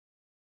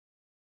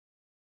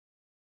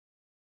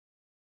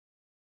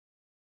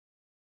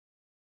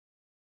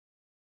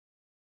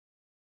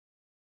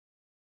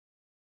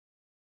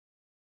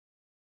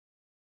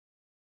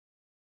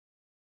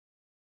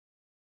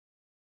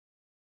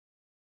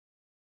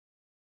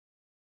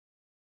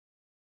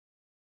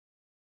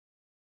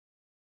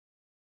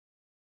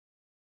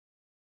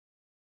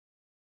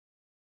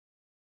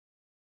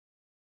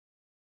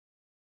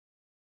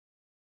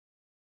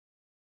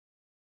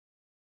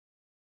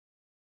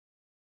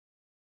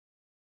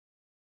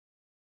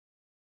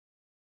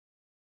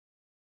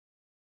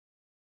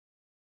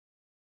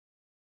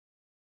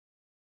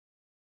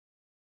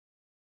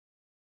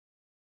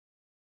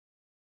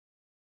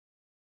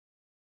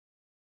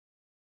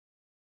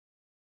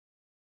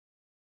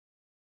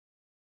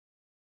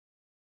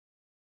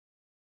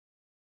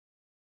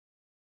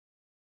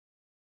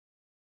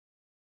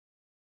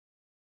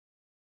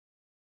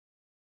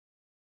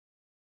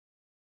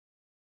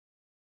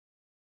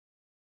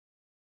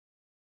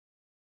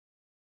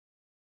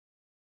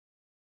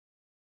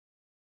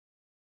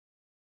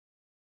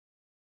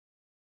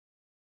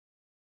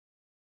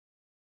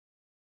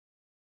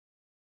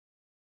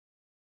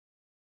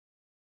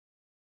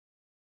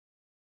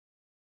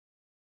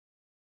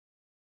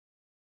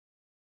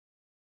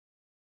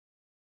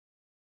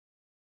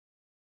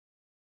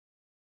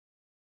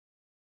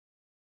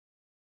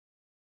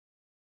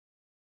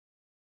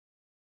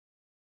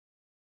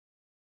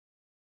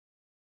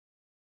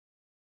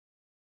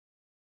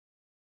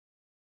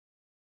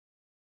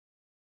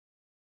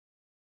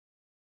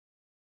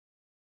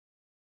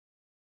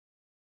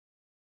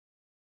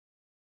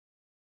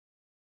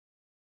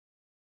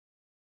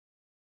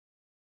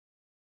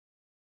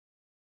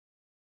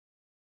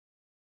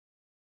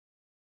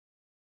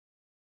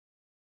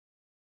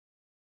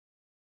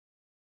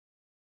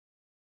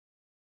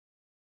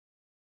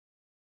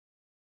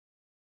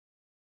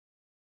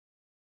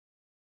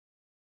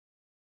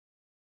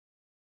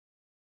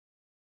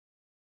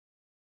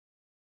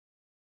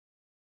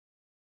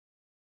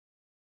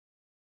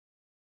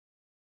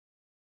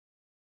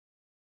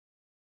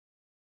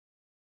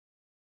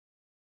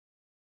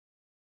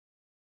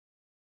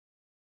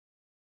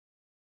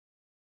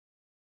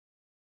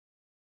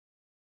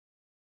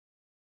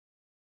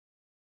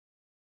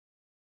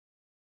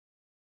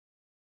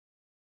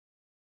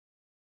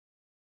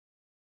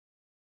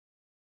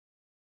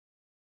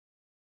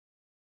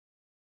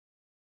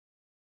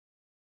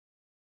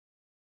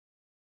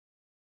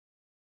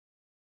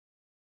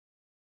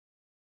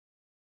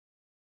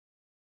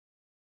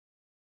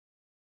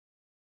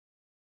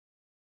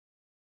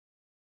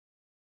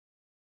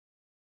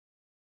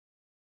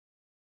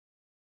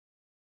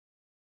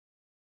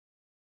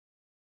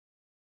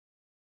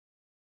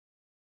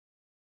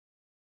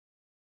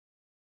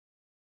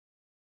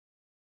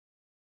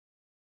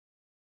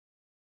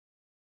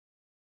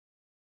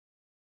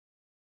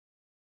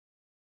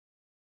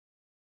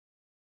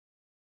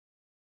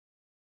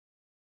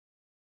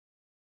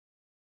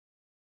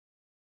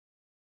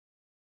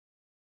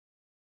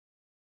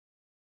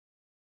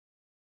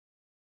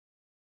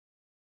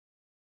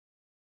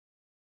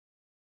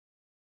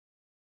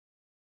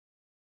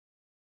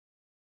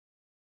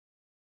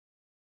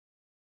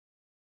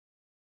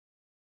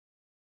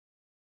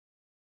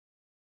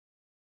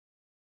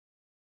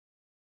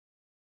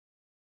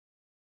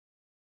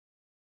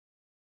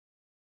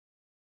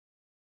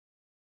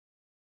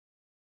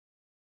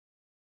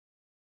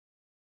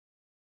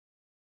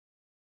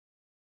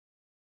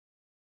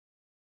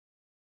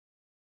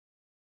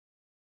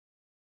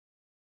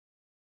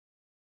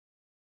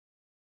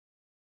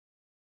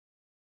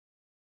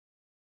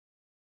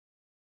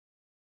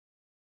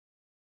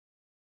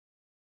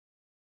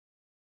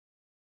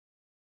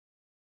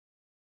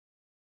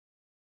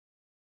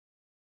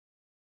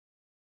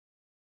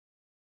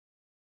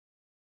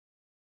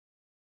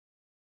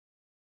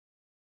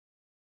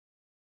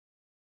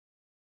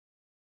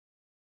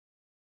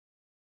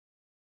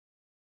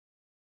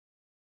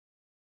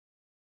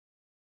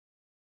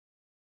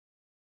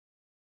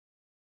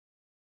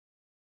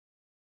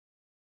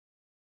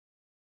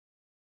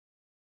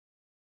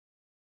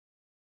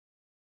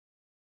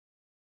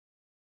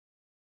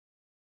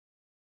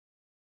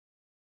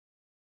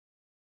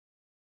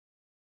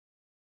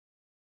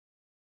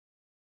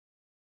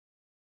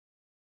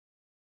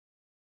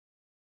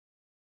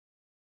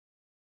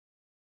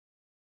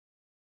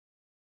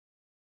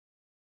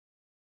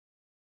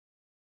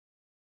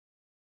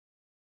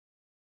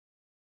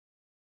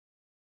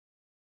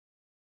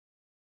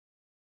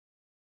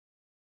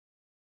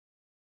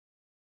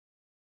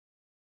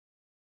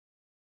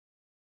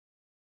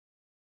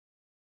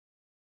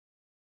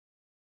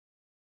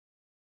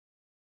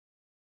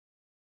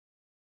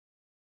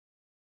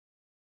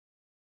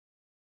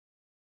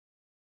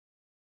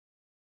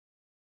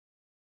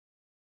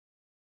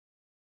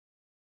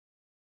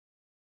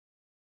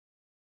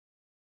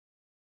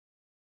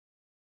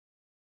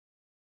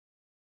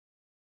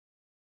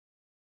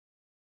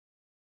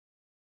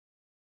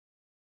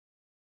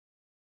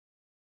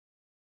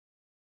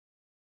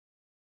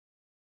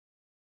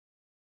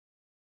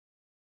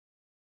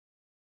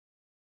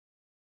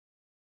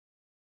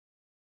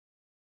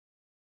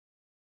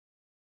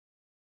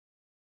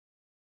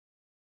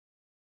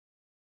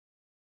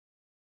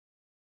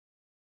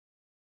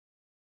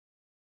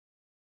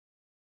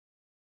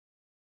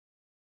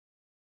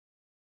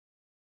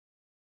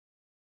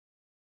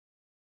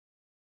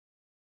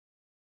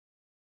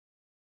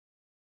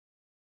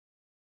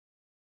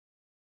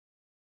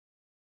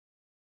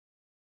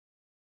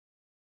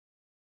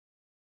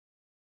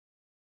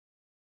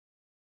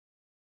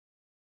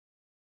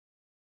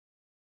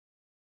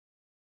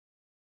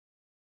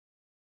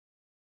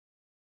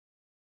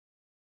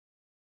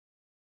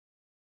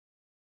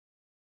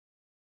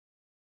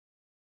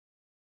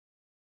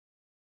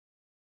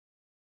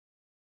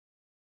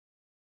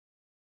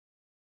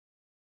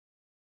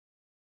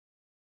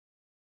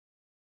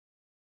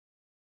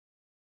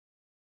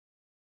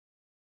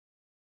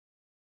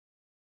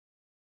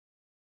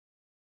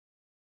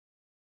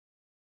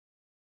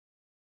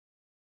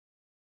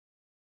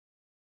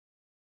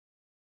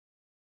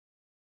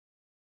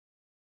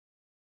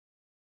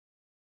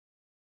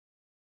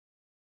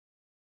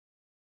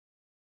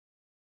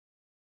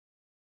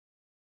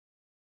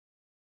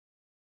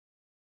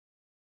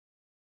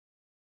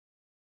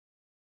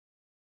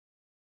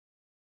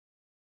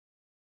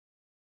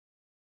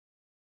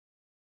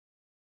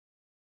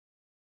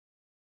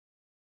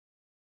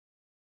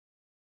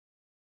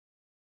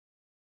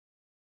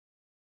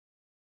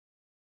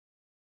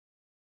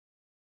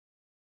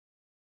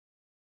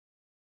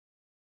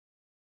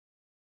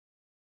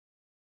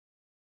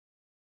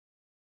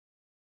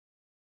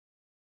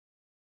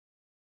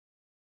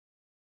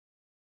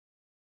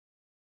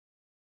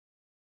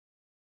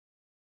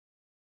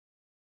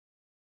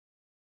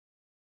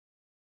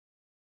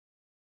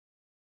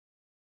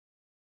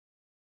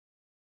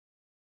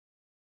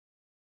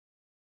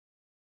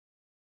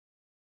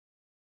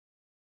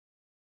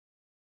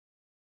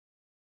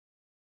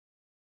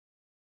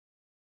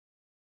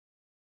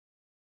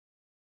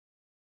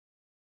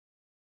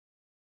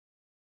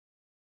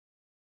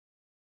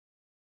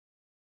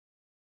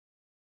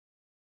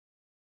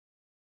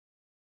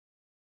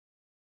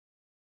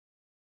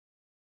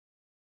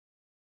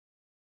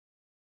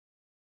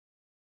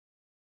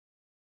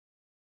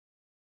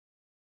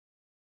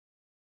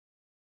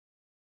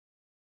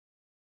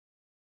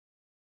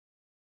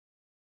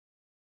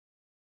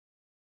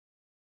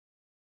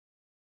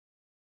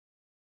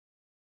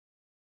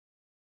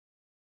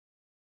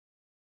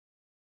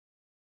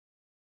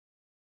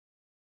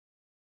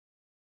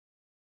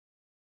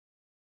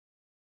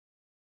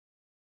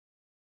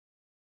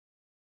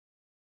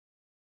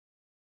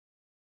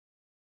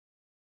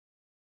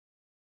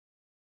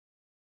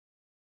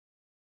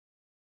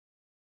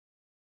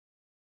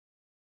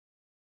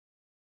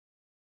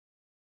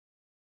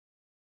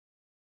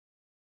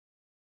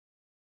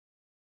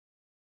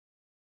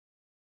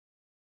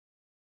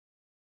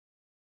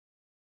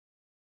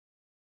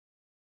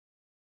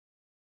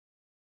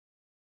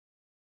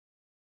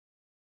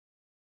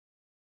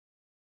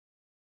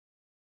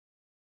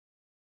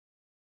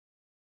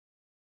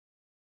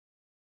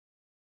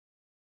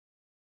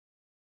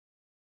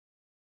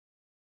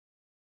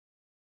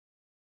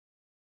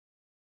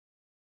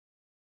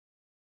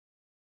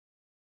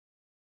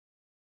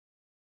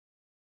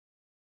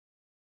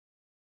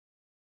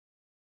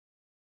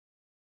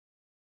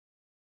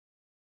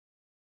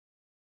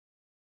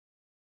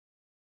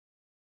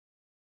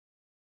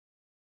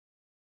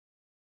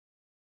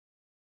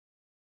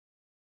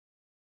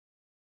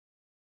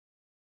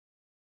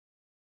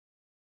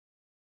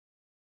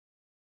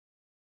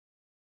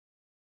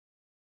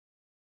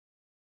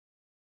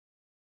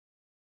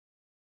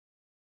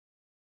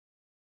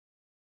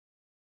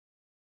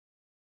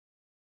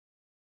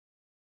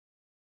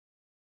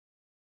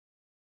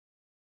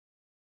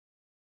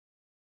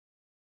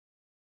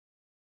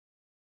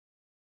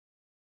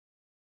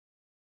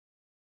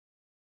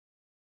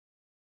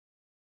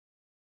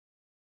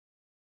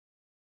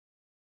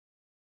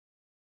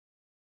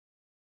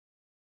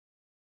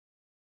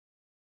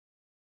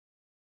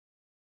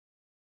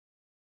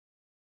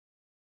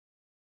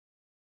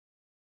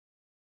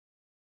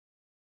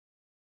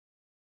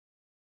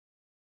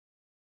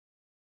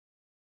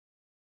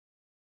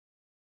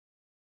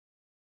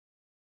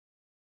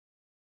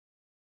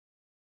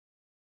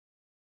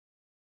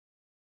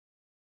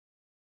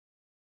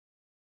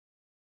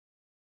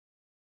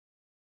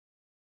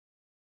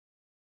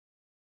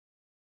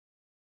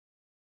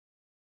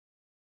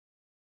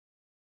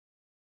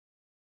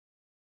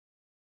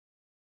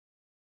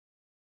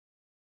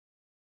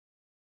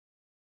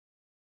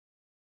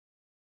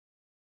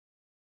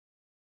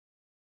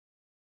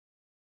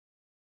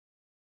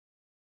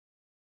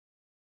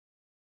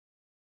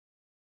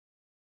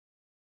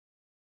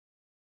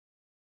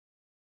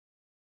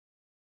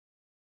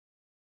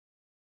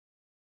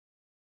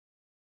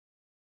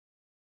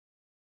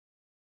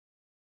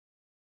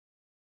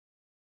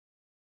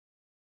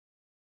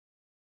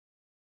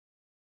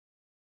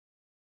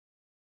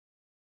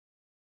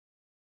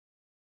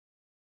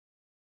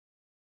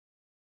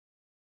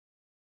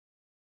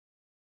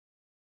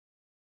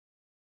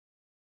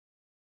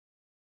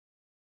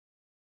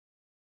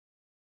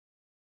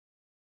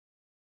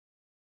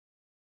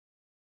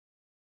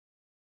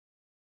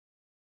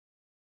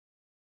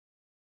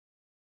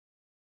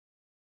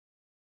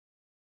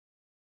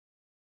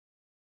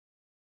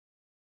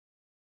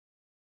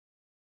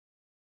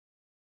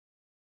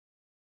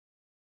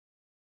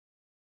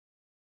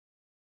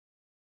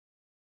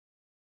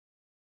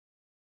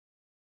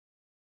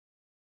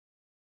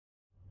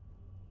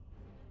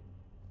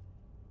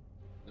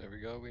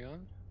we go, we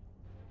on?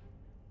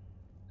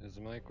 Is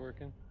the mic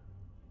working?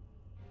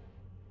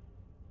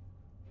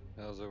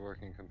 How's it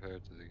working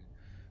compared to the...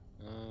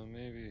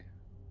 maybe...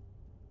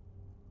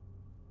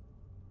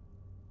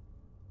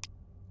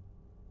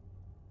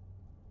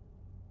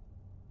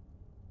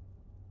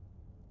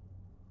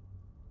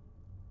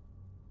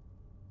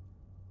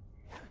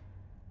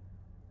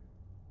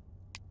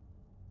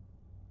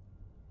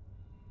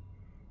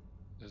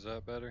 Is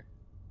that better?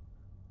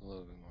 A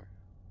little bit more.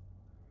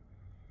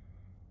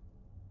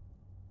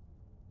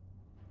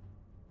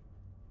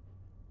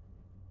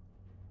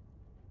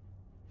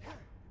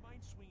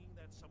 Mind swinging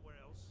that somewhere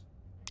else?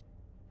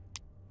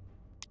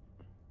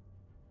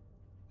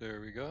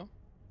 There we go.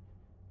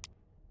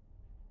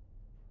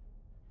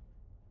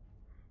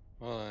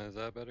 Hold on, is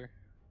that better?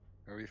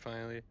 Are we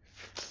finally...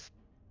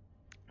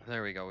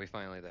 There we go, we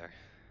finally there.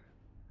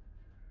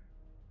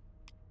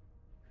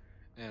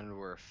 And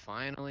we're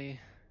finally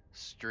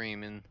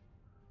streaming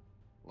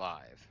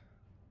live.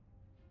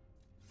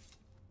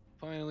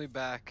 Finally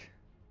back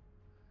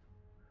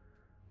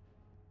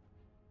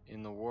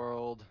in the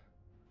world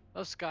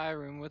of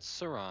Skyrim with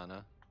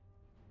Serana,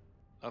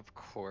 of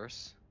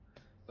course.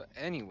 But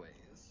anyways,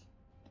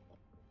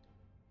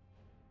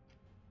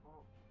 oh,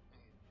 I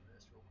need to do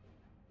this real quick.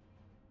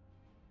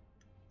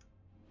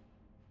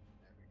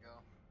 There we go.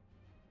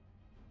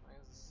 Why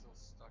is this still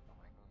stuck on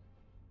my hand?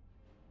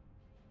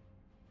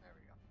 There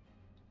we go.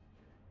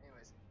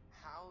 Anyways,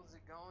 how's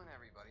it going,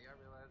 everybody? I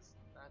realize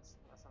that's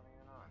not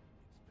even on.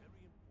 It's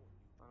very important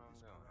you What do I'm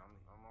this doing?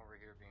 correctly. I'm over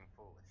here being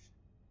foolish.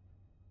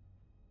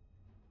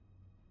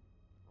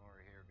 I'm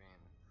over here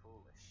being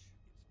foolish.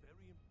 It's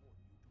very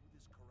important you do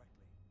this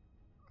correctly.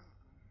 It's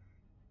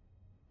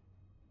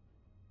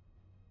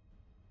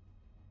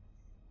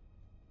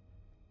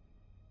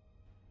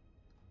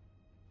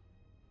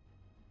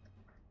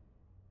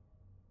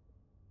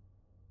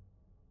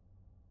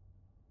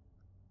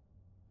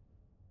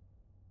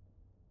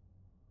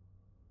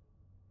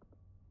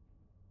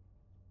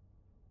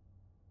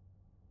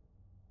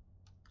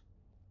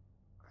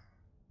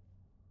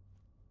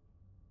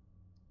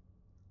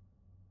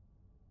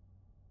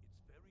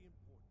very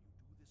important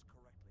you do this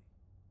correctly.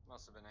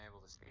 Must have been able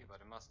to see,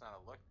 but it must not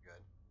have looked good.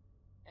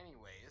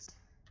 Anyways,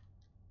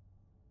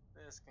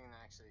 this can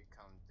actually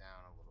come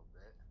down a little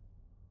bit.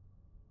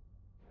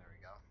 There we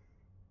go.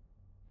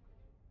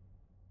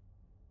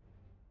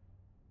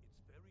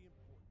 It's very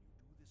important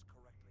you do this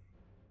correctly.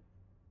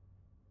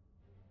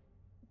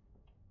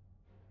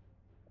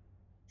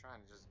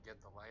 Trying to just get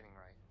the lighting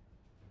right.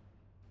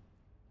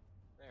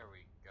 There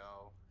we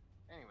go.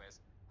 Anyways,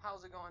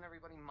 how's it going,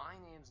 everybody? My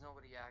name's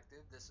Nobody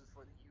Active. This is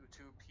for the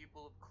YouTube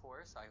people, of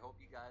course. I hope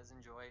you guys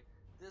enjoy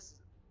this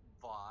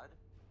VOD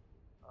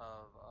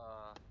of,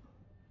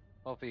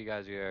 hopefully you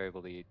guys are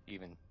able to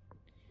even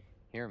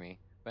hear me.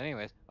 But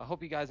anyways, I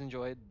hope you guys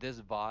enjoyed this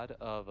VOD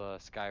of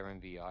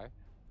Skyrim VR.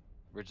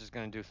 We're just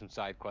going to do some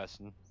side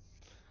questing.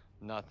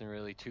 Nothing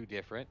really too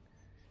different.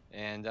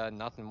 And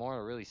nothing more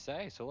to really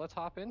say, so let's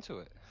hop into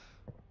it.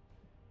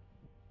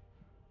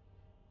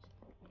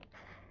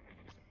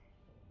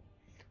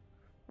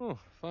 Oh,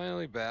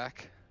 finally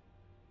back.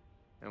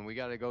 And we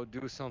gotta go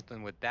do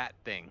something with that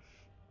thing.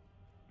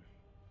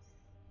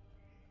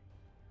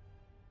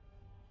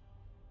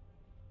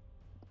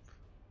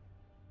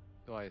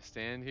 Do I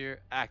stand here?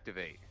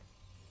 Activate.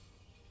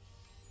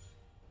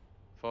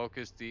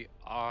 Focus the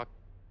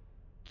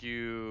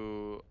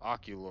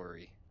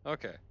oculary.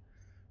 Okay.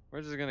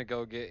 We're just gonna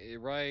go get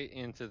right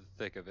into the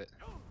thick of it.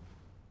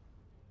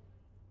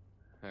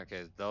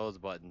 Okay, those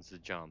buttons to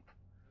jump.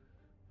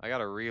 I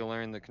gotta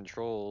relearn the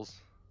controls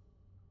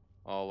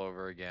all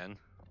over again.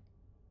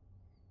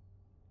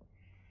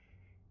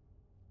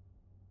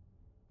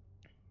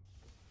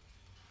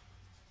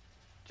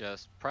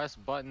 Just press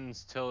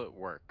buttons till it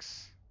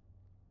works.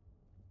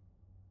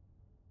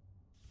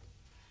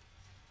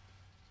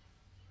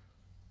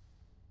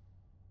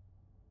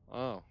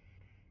 Oh.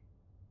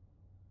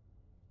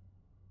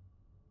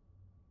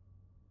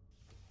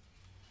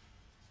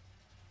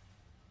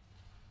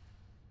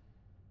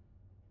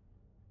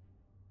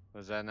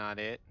 Was that not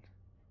it?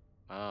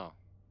 Oh.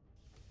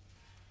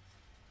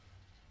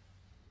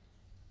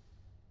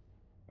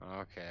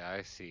 Okay,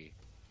 I see.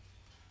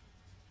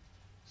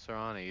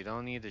 Serana, you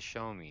don't need to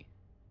show me.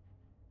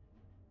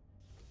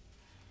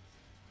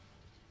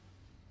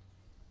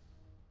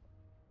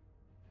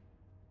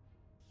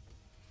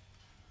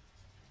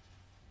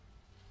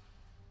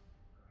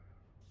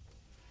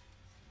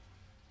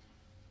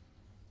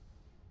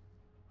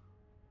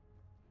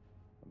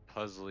 A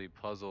puzzly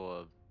puzzle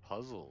of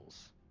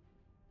puzzles.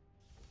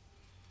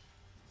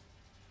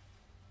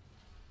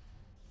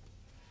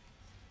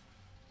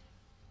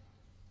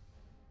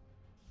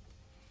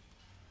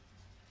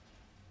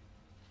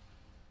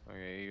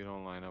 Okay, you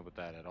don't line up with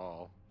that at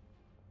all.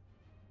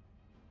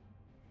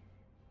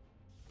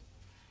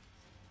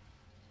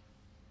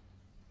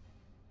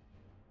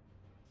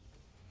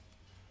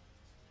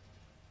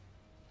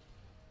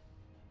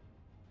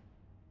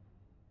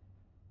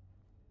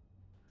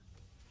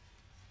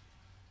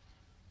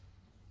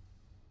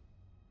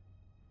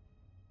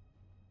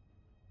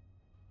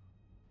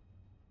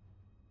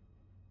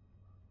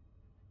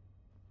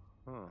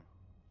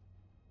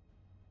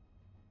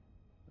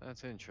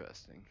 That's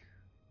interesting.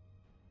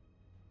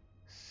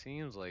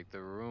 Seems like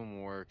the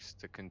room works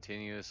to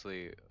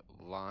continuously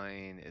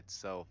line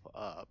itself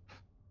up.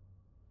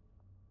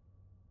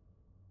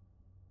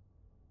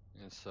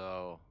 And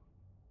so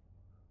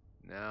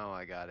now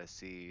I gotta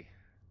see.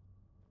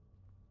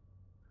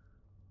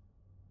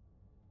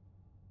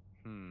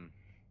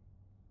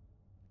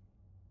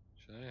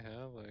 Should I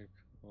have like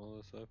all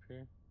this up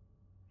here?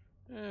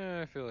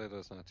 I feel like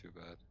that's not too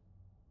bad.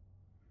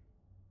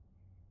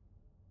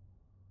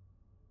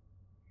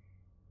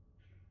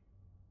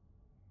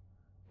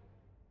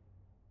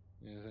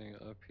 Anything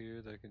up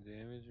here that can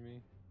damage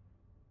me?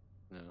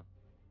 No.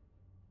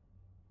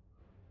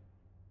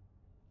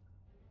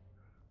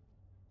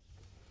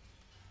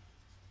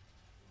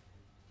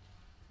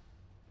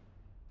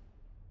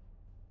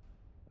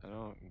 I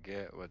don't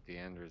get what the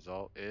end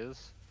result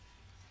is.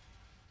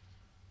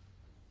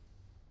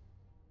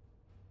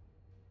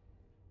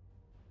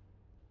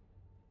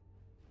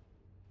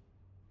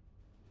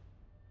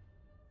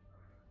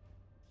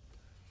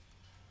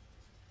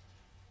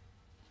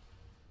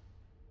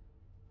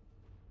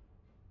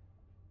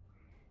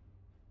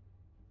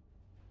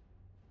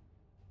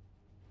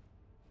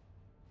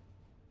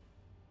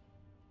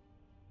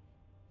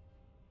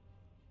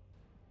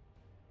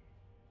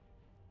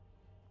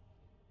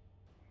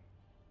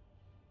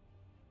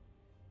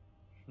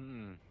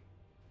 Hmm.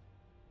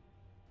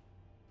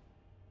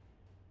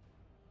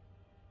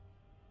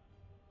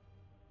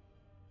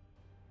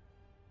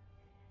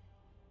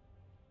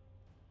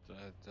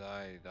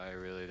 I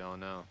really don't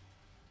know.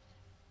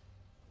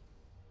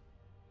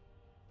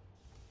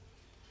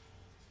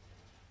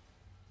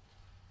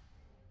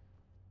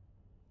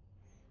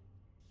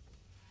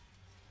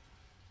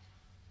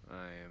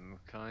 I am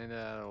kinda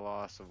at a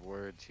loss of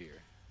words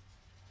here.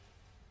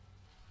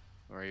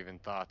 Or even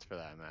thoughts for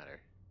that matter.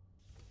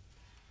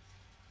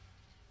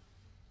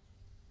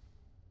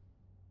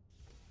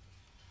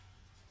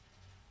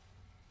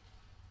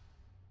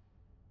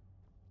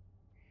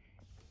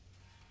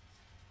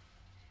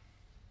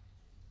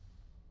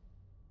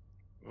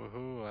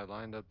 Woohoo, I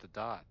lined up the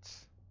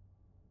dots.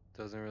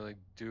 Doesn't really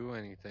do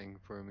anything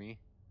for me.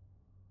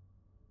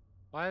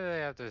 Why do they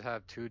have to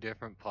have two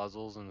different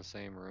puzzles in the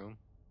same room?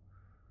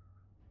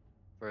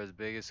 For as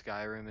big as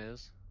Skyrim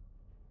is?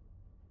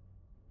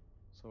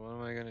 So what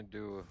am I gonna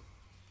do?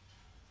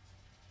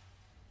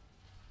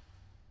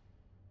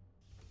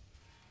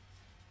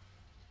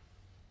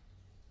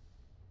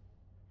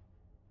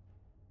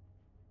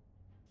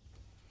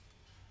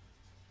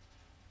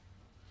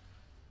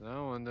 That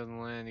one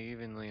doesn't land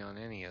evenly on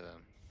any of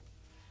them.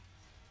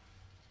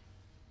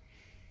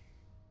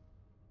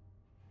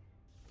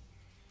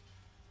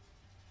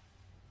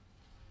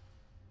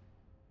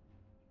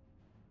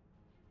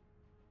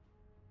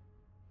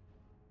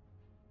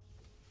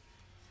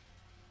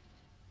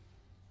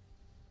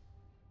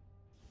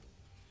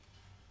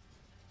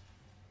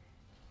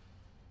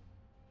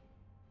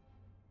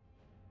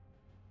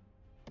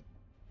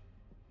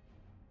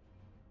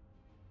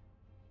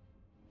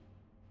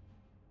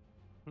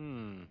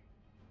 Hmm.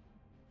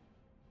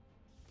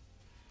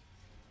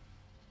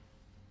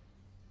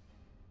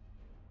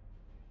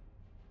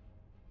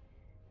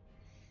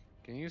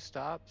 Can you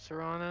stop,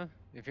 Serana?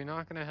 If you're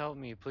not gonna help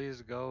me,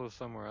 please go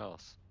somewhere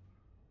else.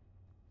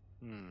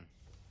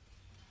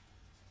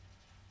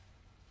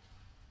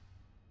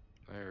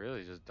 I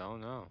really just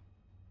don't know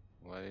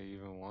what it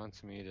even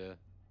wants me to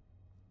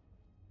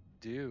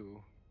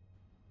do.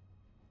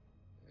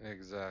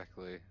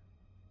 Exactly.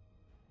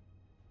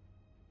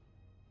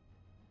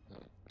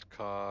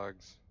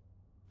 Cogs.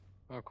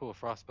 Oh, cool,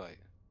 frostbite.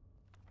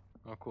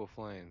 Oh, cool,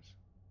 flames.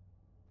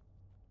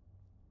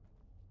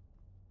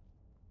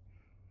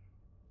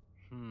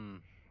 Hmm.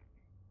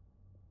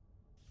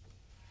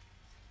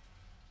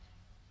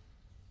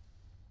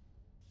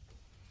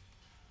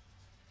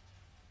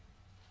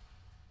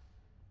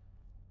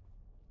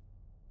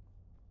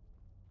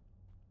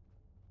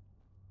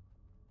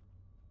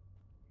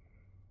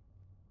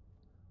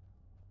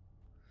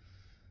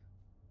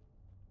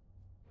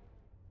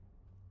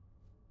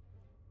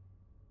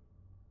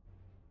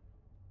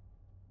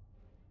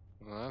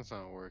 Well, that's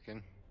not working.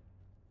 You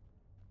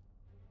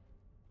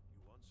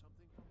want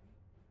something from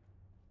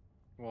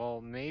me?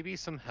 Well, maybe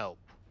some help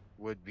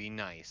would be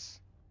nice.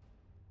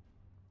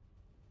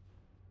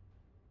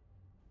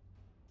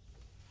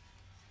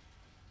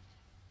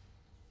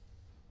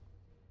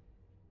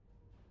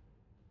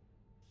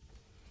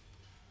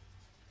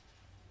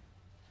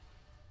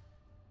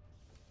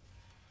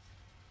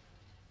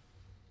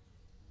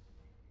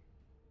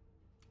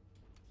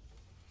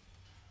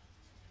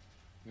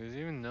 There's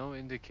even no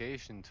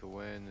indication to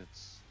when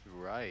it's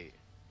right.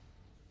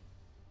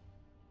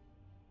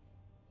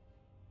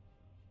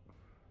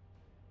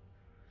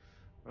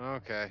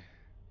 Okay.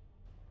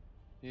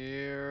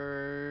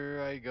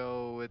 Here I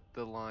go with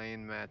the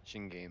lion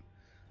matching game.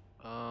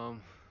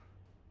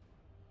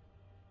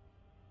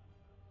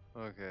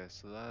 Okay,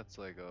 so that's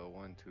like a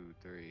 1, 2,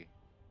 3,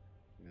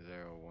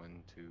 0,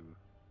 1, 2.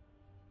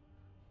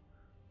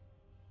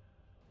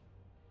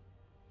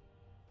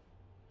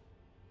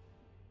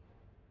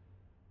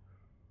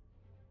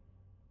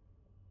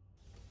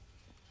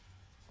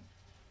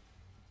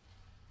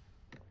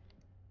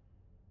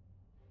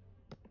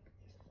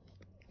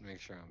 make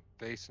sure I'm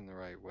facing the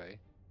right way.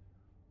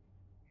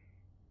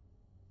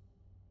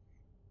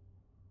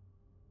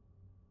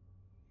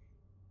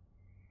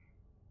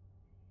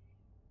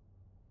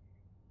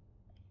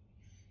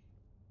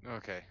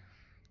 Okay.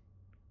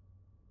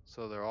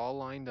 So they're all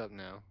lined up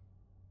now.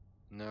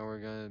 Now we're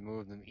gonna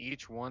move them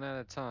each one at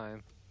a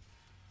time.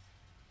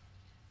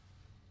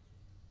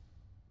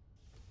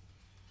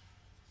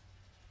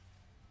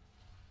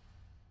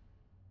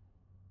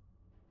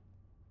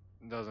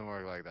 It doesn't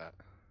work like that.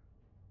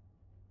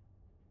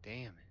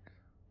 Damn it.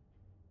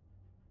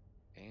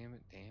 Damn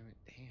it, damn it,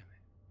 damn it.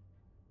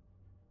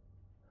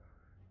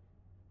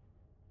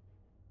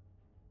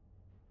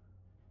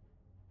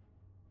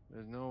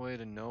 There's no way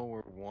to know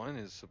where one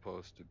is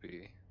supposed to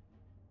be.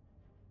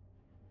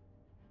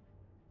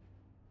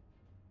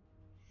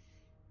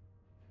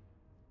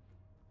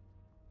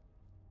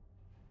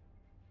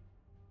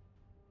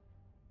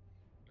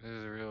 I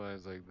just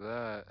realized like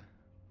that.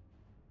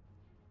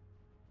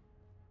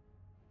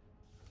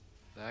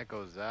 That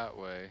goes that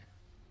way.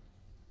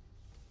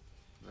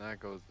 That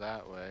goes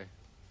that way.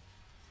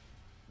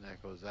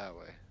 That goes that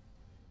way.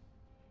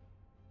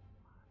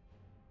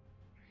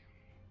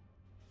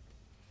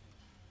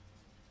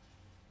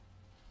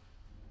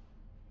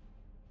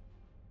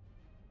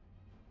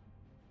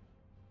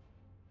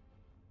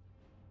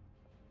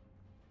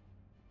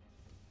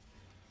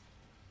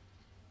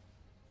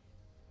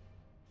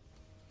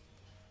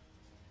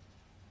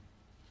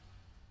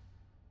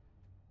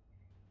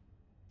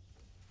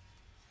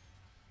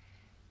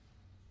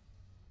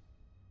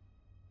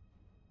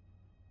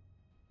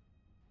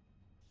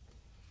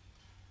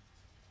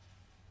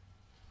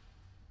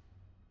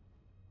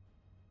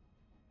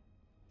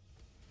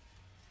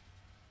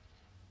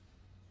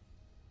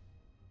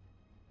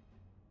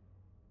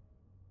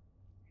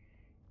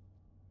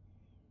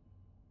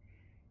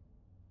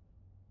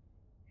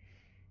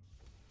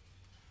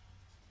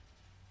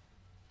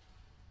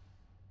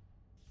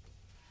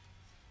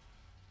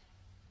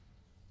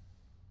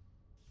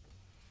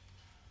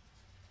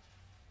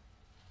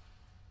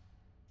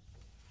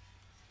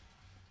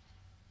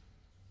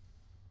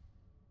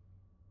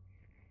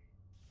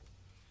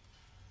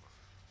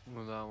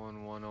 Move that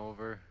one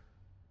over.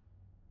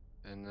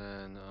 And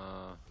then,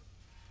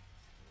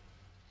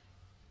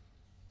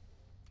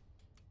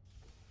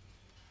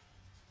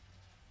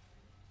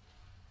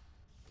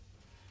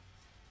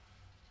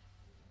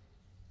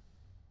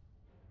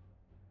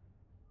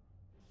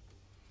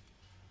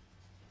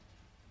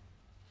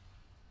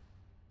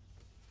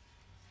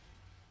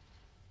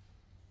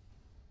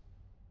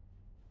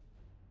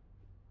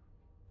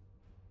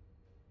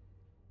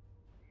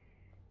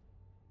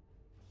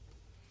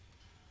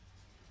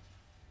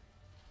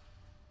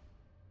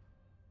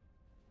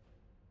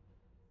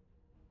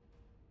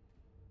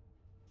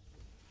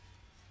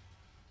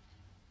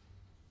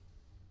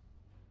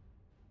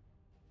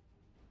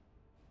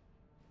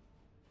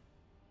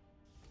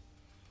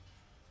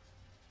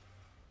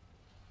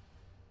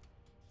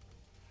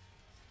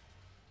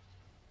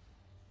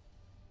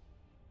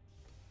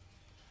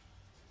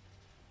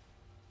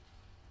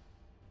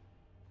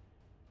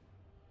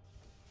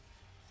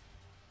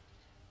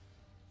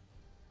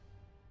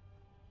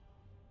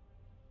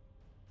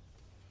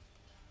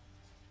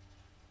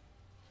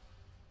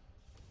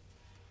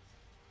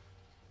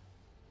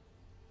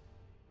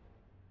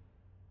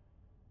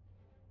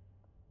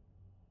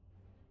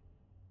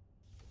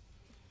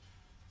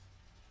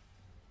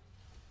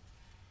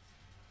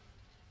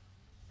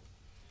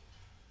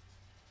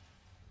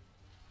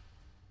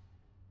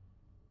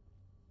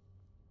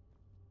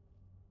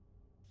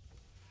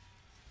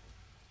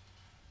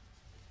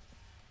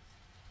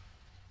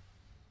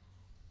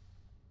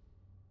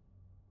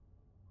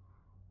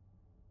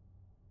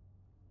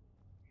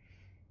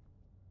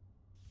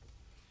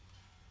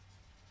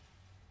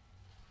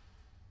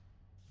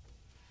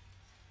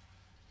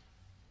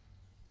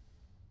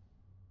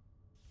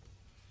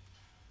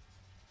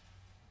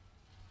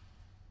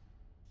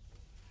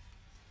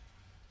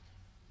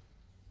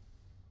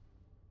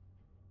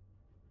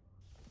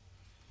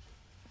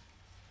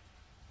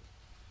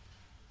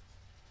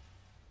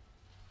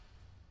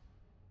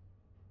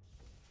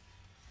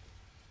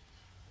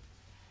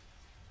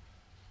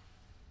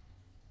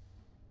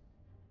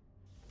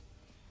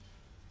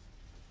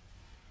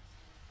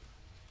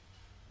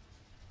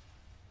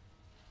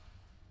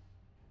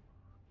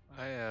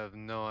 I have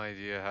no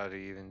idea how to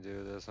even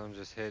do this. I'm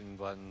just hitting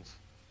buttons.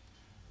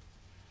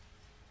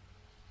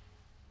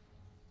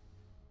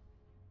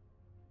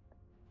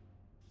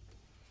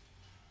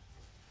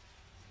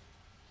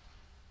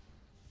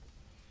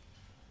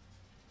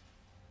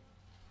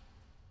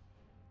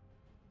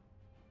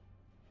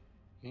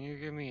 Can you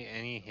give me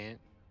any hint?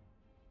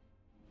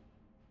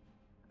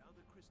 Now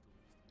the crystal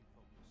needs to be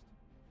focused.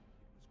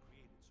 It was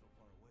created so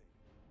far away.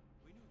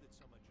 We knew that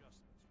some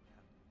adjustments would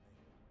have to be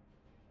made.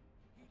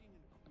 Heating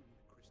and cooling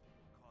the crystal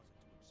will cause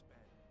it to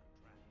expand and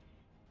contract,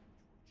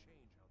 which will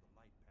change how the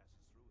light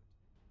passes through it.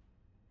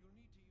 You'll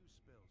need to use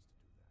spells to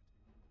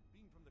do that.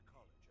 Being from the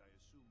college, I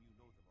assume you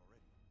know them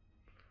already.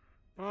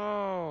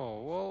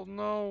 Oh, well,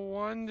 no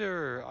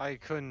wonder I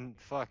couldn't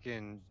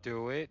fucking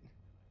do it.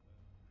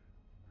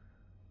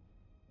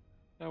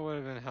 That would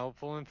have been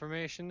helpful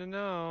information to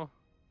know.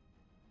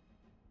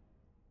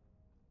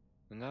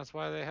 And that's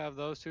why they have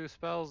those two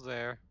spells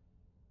there.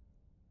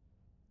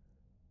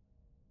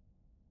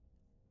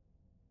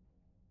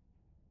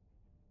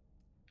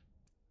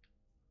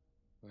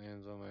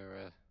 Flames on my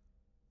right.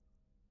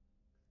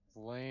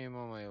 Flame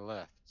on my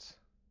left.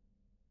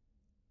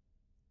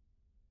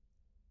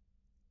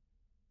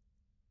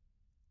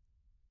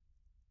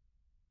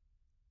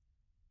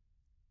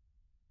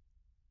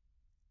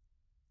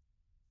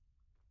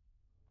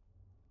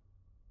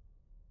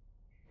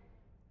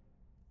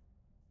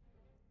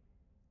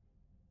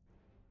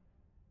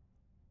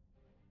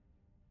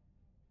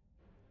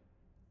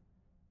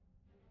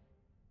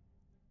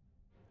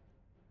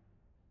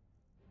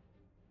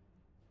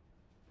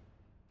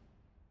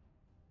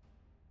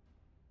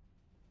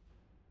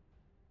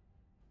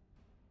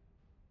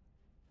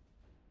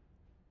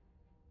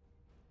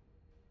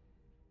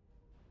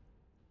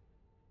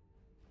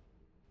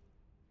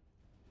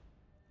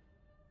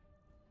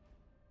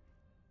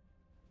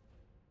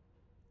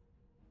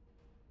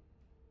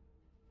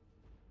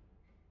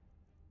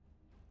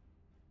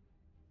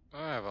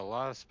 I have a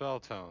lot of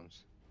spell tones.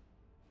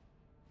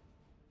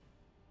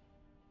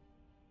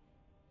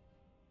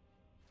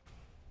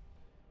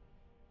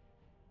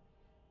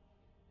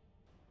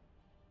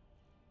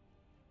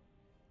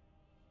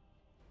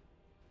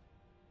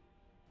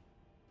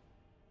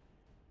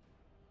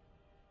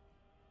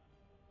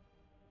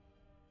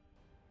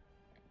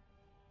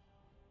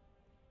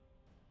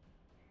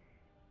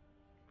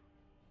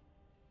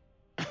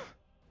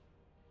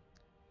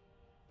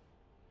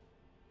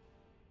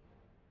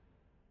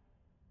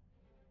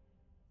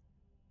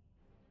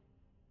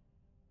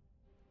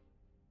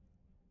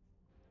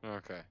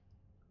 Okay.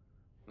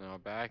 Now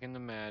back into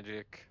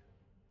magic.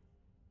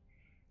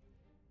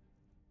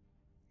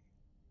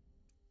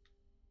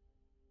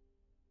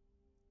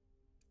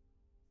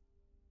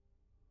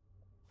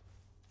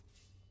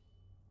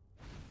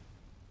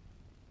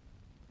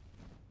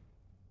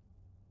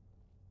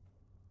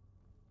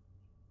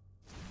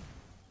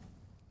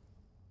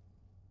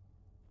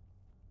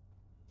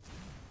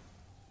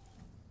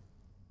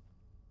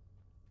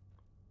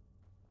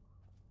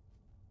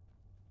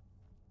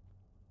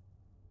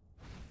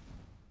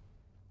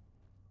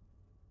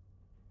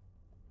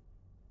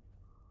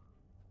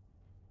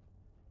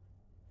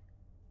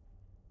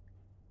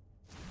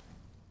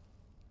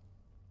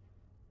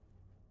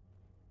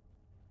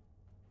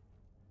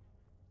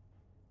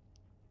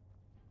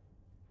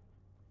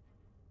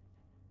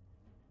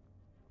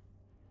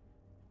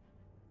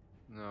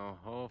 Now,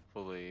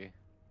 hopefully,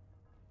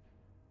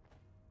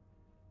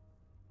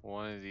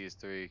 one of these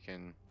three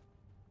can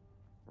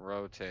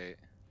rotate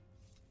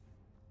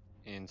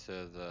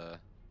into the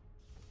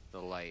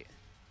light.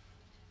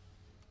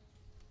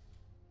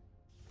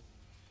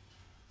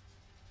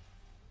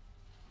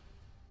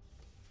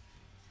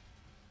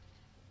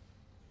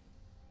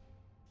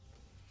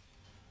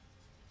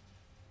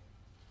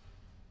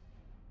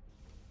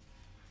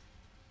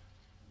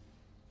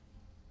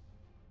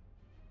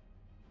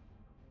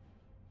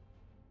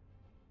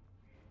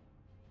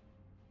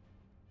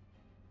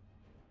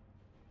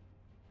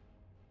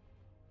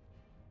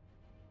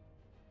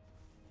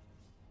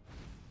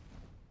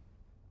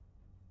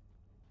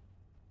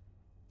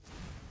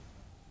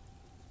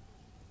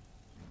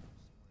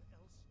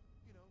 Somewhere else,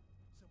 you know,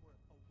 somewhere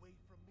away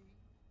from me.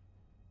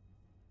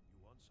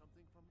 You want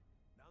something from it?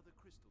 Now the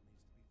crystal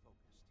needs to be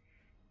focused.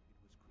 It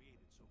was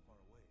created so far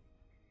away.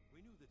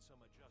 We knew that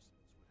some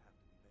adjustments would have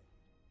to be made.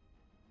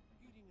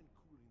 Heating and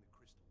cooling the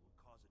crystal will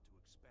cause it to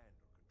expand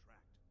or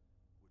contract,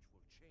 which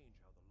will change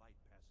how the light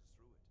passes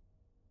through it.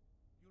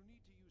 You'll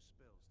need to use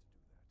spells to do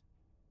that.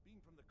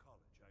 Being from the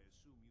college, I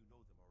assume you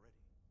know them already.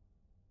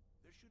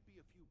 There should be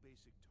a few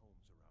basic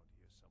tomes around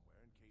here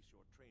somewhere in case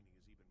your training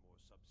is even more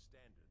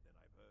substandard than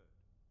I've heard.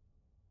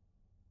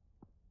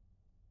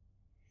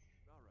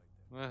 All right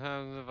then. What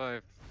happens if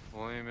I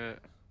flame it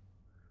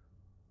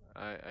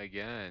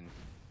again?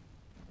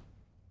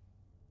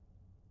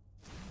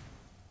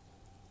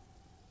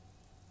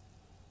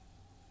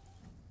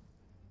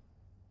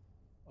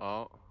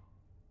 Oh.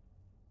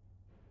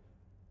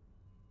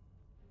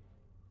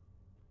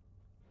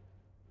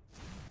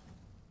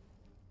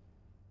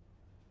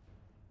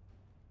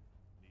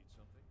 Need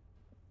something?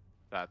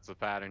 That's the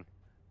pattern.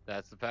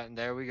 That's the pattern.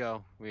 There we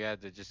go. We had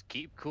to just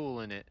keep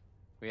cooling it.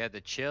 We had to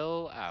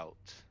chill out.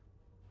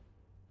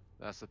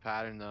 That's the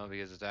pattern though,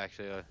 because it's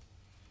actually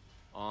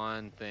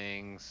on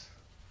things.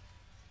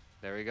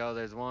 There we go.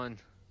 There's one.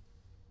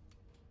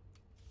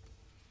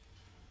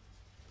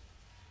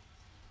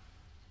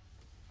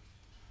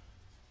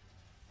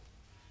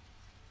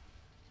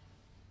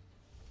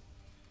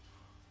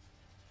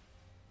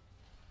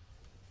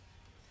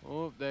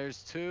 Oh,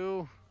 there's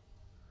two.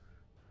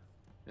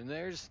 And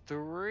there's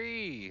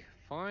three.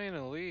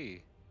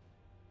 Finally.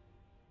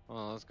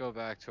 Well, let's go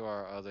back to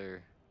our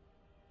other.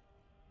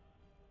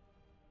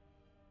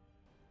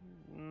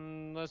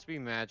 Let's be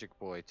Magic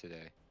Boy today.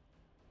 These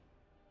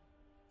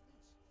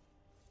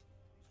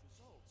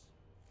results,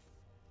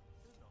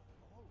 they're not at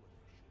all what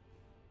they should be.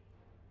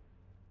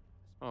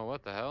 Oh,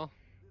 what the hell?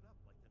 Lit up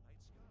like the night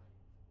sky.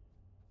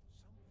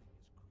 Something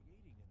is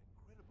creating an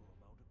incredible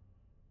amount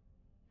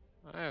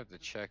of... I have to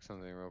check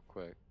something real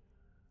quick.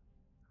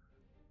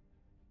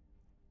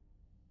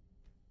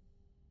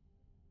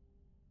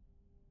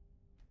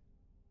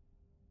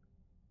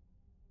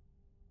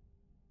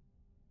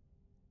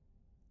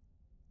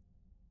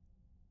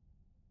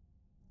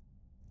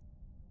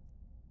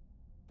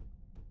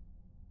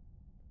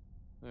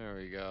 There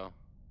we go.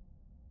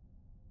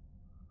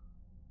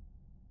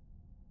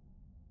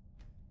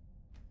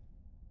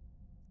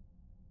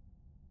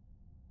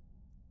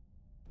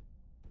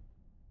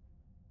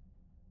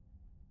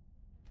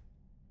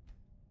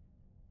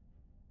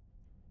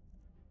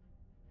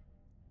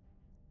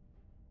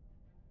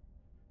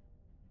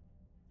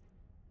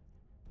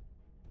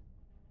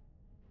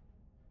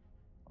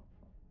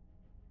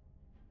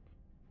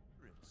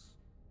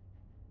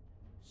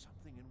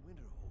 Something in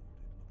Winterhold,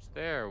 it looks like.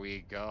 There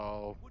we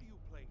go. What are you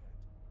playing at?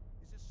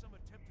 Is this some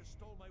attempt to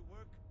stall my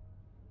work?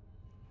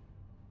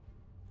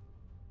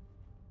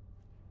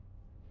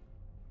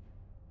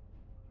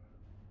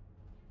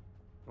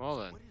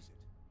 Well then. What is it?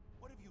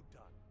 What have you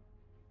done?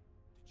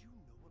 Did you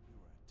know what we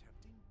were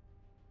attempting?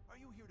 Are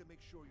you here to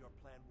make sure your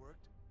plan worked?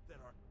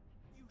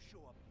 You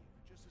show up here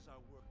just as our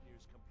work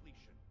nears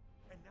completion,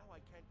 and now I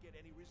can't get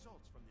any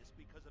results from this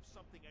because of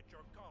something at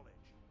your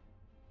college.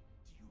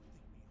 Do you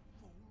think me a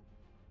fool?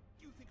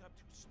 Do you think I'm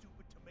too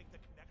stupid to make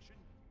the connection?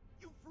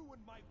 You've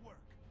ruined my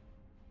work.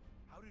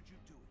 How did you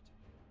do it?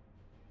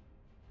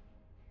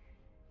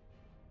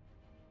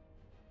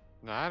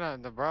 No, I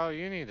don't, bro,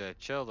 you need to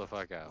chill the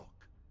fuck out.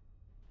 Look,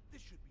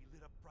 this should be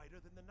lit up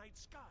brighter than the night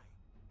sky,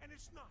 and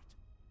it's not.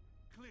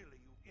 Clearly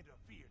you've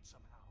interfered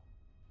somehow.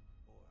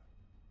 Or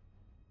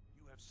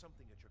you have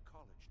something at your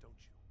college,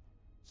 don't you?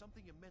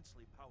 Something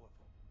immensely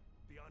powerful,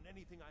 beyond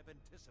anything I've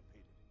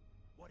anticipated.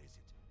 What is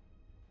it?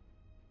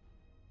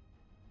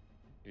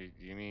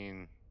 You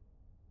mean...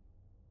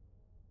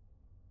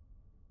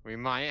 We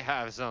might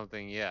have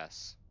something,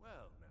 yes.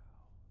 Well, now,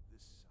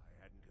 this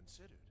I hadn't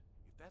considered.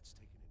 If that's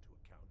taken into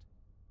account,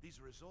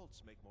 these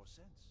results make more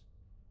sense.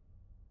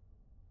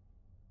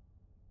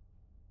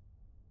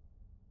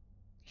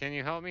 Can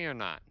you help me or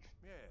not?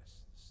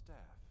 Yes, the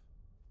staff.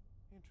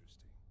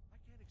 Interesting. I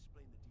can't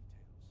explain the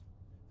details.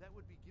 That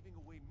would be giving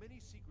away many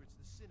secrets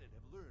the Synod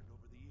have learned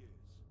over the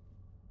years.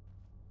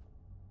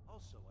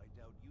 Also, I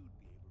doubt you'd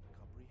be able to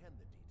comprehend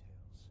the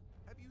details.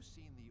 Have you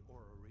seen the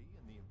orrery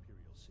in the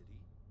Imperial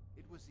City?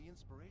 It was the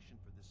inspiration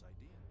for this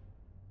idea.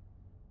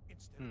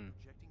 Instead of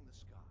projecting the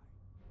sky,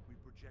 we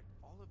project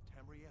all of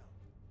Tamriel,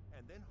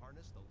 and then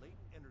harness the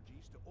latent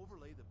energies to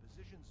overlay the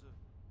positions of...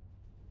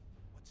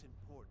 What's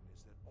important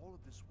is that all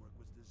of this work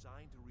was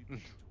designed to reveal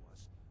to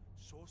us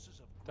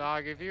sources of...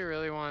 Dog, if you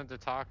really wanted to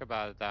talk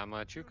about it that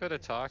much, you could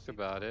have talked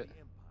about it.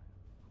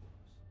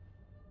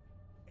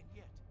 And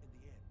yet, in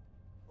the end,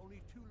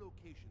 only 2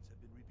 locations have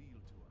been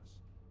revealed to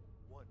us.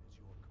 One is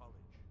your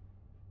college.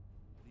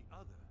 The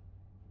other,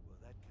 well,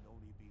 that can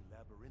only be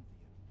labyrinthian.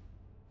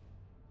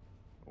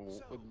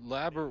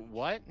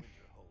 What?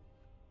 Winterhold.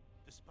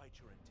 Despite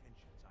your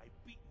intentions, I've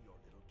beaten your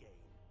little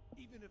game.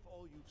 Even if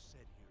all you've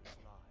said here is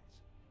lies,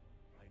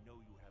 I know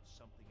you have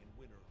something in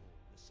Winterhold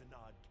the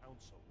Synod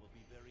Council will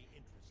be very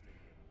interested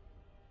in.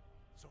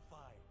 So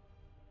fine,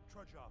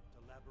 trudge off to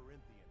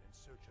Labyrinthian in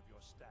search of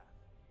your staff.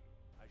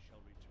 I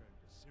shall return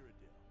to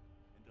Cyrodiil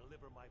and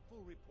deliver my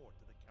full report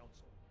to the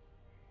Council.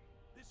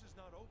 This is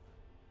not over,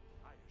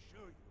 I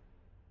assure you.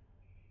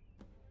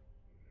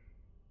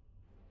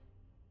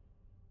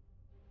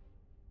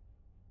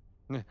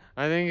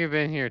 I think you've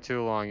been here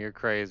too long, you're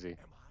crazy.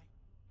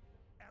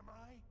 Am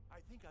I?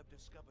 I think I've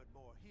discovered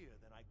more here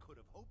than I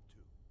could have hoped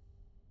to.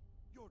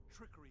 Your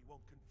trickery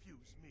won't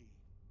confuse me.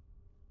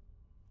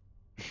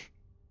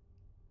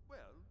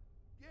 Well,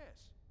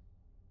 yes.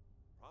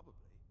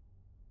 Probably.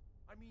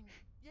 I mean,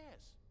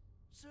 yes.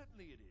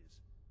 Certainly it is.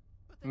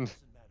 But that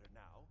doesn't matter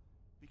now,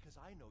 because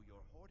I know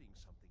you're hoarding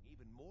something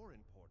even more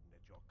important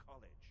at your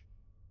college.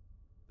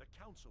 The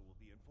Council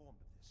will be informed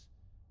of this.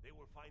 They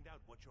will find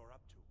out what you're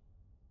up to.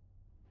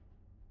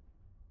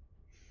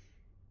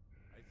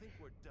 I think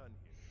we're done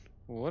here.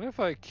 What if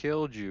I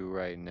killed you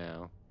right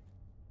now?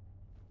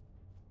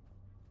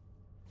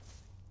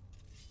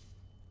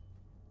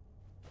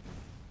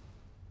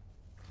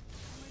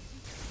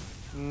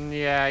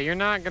 Yeah, you're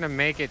not gonna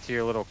make it to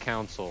your little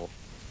council.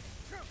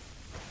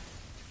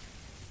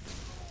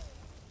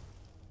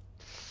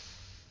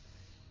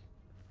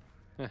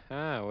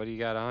 Haha, what do you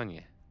got on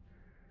you?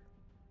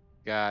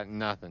 Got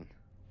nothing.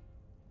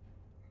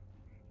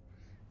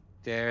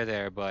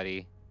 There,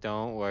 buddy.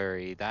 Don't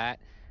worry.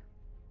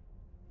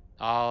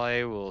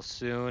 I will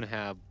soon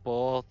have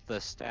both the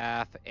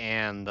staff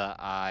and the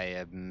Eye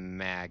of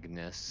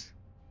Magnus.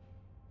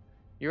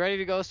 You ready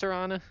to go,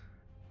 Serana?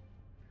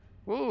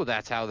 Woo,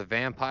 that's how the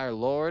Vampire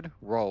Lord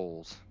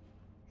rolls.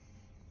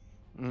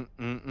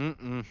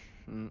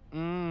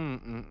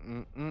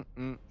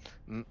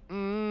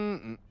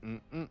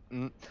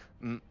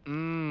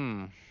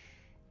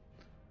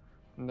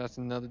 That's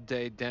another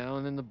day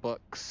down in the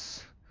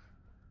books.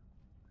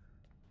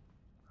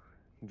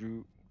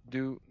 Do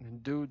do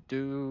do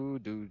do do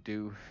do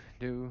do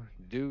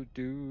do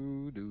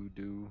do do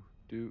do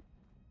do.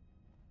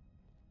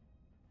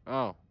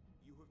 Oh.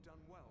 You have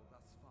done well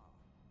thus far,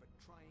 but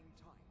trying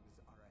times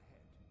are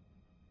ahead.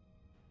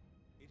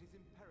 It is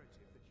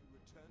imperative that you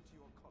return to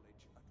your college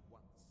at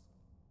once.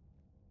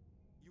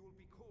 You will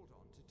be called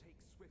on to take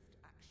swift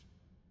action,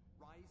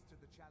 rise to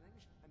the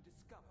challenge, and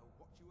discover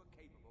what you are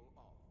capable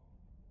of.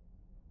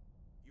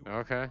 You are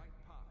on Okay. the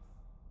right path,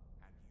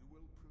 and you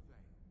will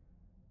prevail.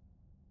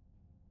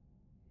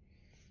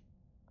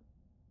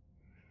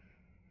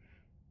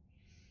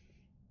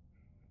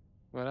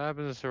 What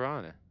happened to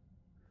Serana?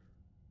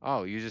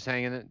 Oh, you just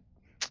hanging it?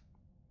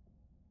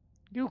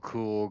 You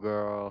cool,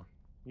 girl.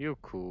 You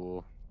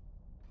cool.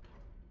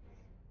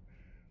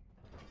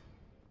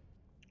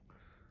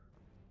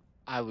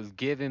 I was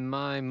given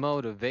my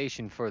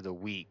motivation for the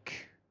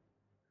week.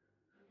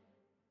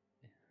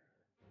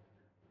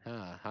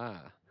 Ha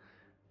ha.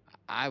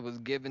 I was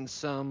given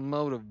some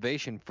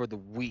motivation for the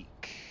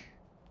week.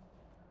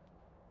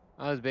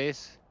 I was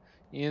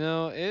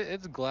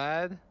it's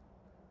glad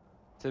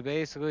to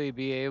basically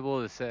be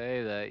able to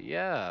say that,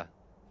 yeah,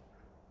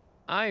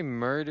 I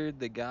murdered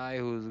the guy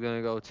who was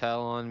gonna go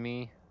tell on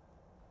me.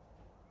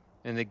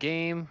 And the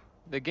game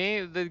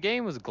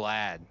was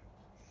glad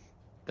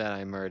that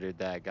I murdered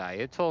that guy.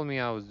 It told me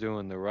I was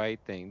doing the right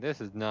thing. This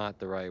is not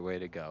the right way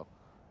to go.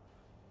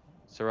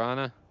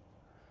 Serana,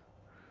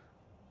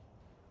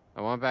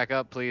 I want back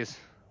up, please.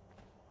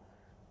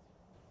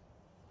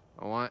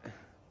 I want...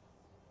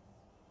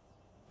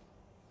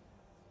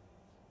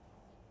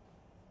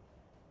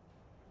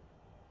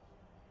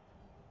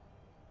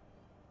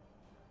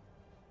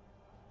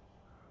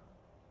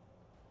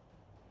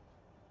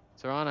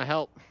 Serana,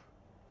 help.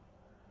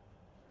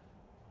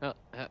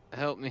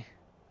 Help me.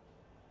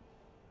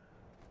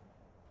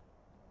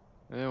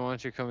 And then why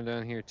don't you come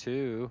down here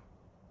too?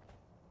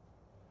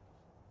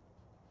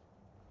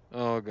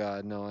 Oh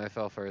god, no, I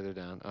fell further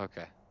down.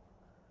 Okay.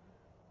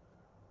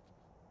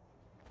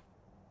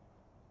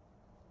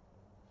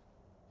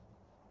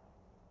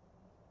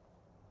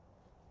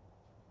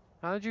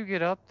 How did you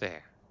get up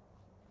there?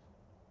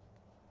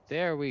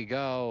 There we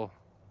go.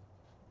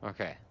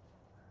 Okay.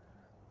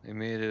 I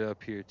made it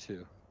up here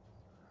too.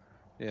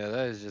 Yeah,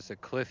 that is just a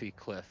cliffy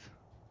cliff.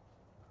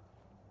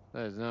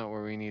 That is not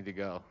where we need to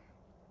go.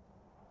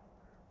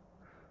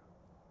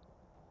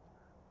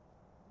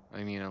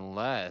 I mean,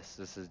 unless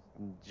this is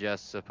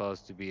just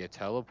supposed to be a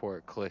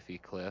teleport cliffy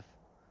cliff.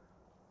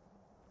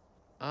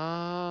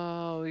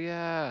 Oh,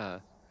 yeah.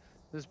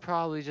 This is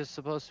probably just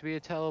supposed to be a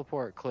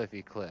teleport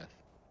cliffy cliff.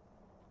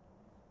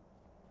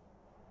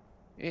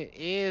 It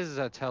is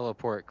a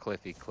teleport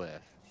cliffy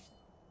cliff.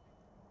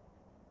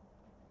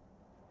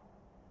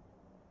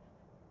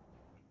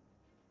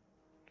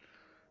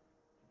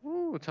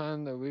 Ooh,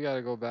 time that we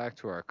gotta go back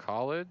to our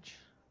college.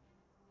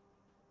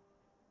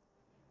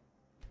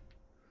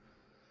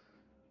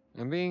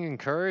 I'm being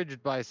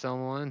encouraged by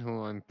someone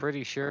who I'm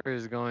pretty sure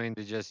is going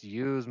to just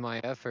use my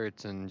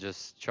efforts and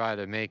just try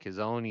to make his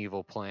own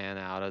evil plan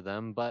out of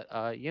them. But,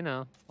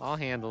 I'll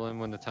handle him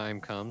when the time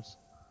comes.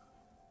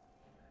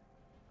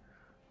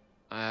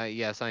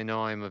 Yes, I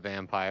know I'm a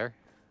vampire.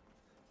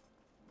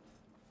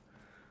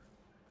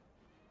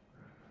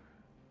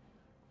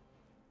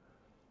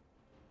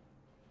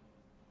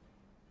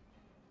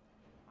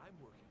 I'm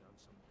working on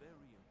some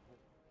very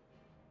important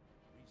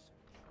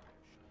research.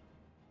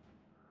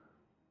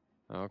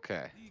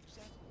 Okay. The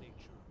exact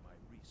nature of my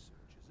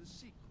research is a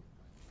secret,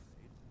 I'm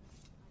afraid.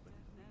 I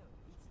don't know.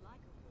 It's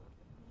like a ward,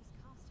 but who's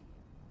casting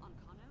it? On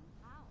Kono?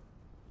 How?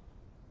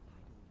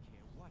 I don't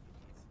care what it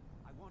is.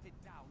 I want it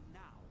down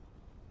now.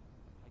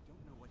 I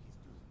don't know what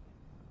he's doing,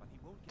 but he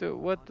won't get Dude,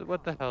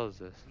 what the hell is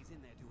this? He's in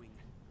there doing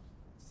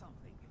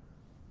something.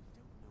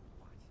 Don't know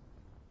what.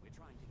 We're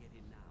trying to get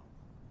in now.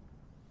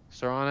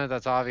 Serana,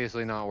 that's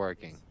obviously not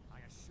working. I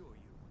assure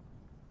you.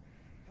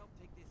 Help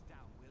take this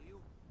down, will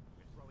you?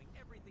 We're throwing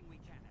everything we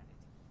can at it.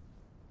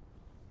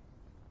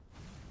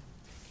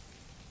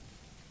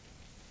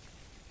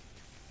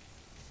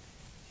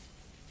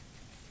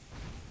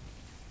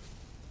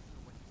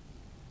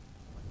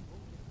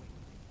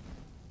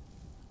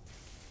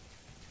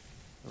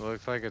 It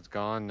looks like it's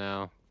gone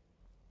now.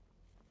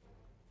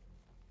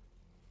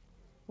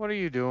 What are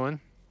you doing?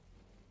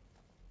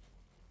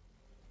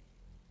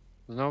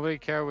 Does nobody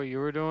care what you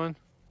were doing?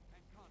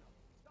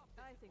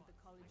 I think the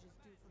college is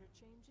due for a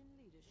change in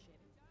leadership.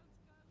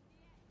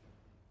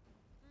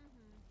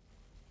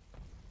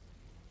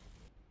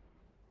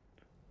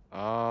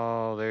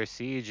 Oh, they're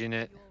sieging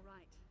it. You're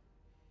right.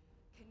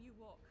 Can you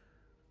walk?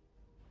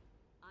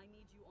 I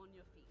need you on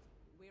your feet.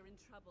 We're in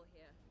trouble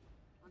here.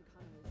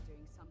 Ankano is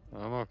doing something.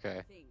 I'm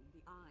okay. Thing,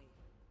 the eye.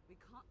 We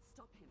can't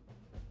stop him.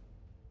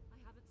 I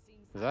haven't seen.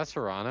 Is that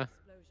Serana?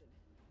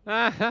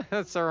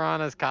 Explosion.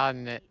 Serana's caught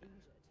in it.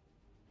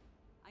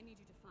 I need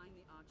you to find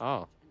the archmage,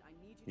 Oh. and I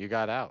need You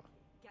got out.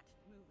 Get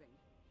moving.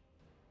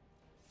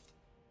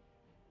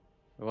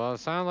 Well, it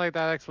sounded like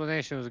that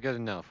explanation was good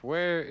enough.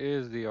 Where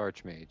is the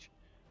Archmage?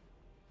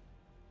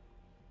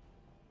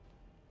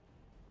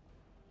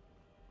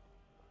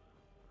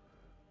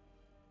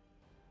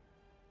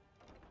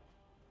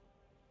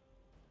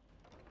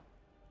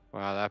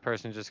 Wow, that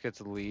person just gets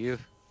to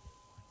leave.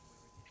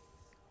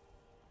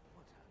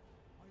 What's happened?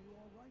 Are you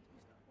all right?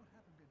 Is that what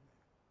happened in there?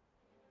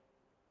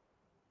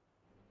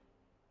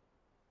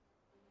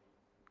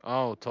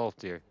 Oh,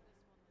 Tolfdir.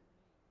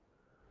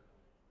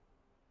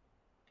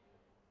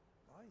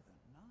 By the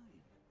Nine,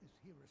 is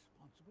he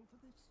responsible for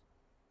this?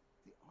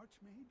 The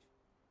Archmage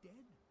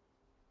dead?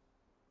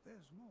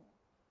 There's more.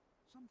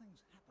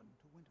 Something's happened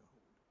to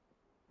Winterhold.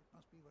 It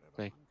must be whatever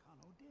Hey.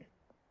 Ancano did.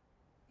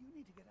 You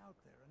need to get out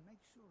there and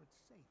make sure it's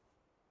safe.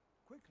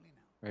 Quickly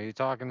now. Are you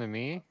talking to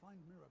me? I'll find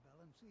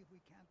Mirabelle and see if we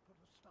can't put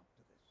a stop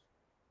to this.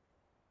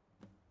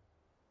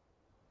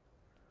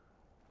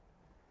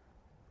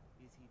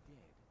 Is he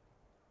dead?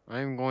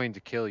 I'm going to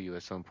kill you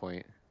at some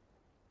point.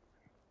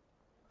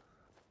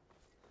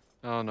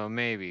 Oh no,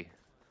 maybe.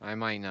 I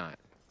might not.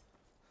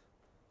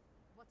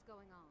 What's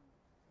going on?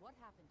 What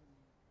happened in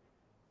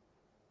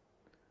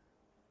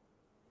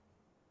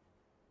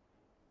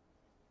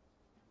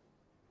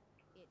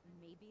there? It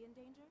may be in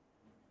danger?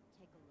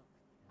 Take a look.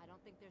 I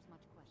don't think there's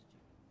much question.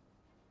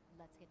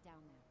 Let's get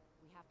down there.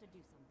 We have to do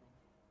something.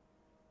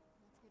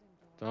 Let's get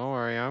indoors. Don't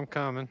worry, I'm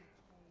coming.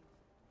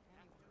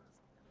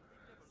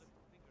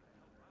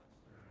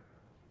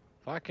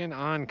 Fucking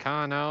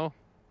Ancano.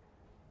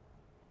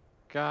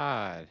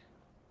 God.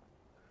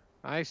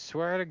 I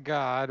swear to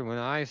God, when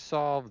I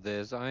solve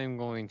this, I'm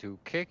going to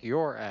kick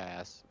your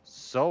ass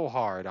so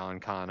hard,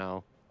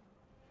 Ancano.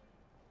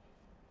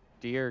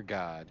 Dear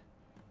God.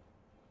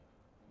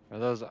 Are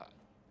those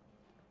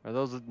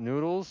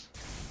noodles?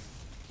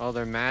 Oh,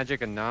 they're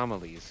magic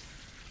anomalies.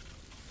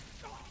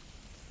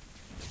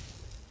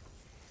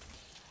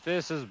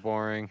 This is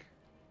boring.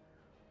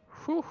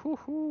 Whoo hoo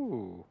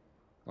hoo.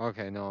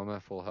 Okay, no, I'm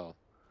at full health.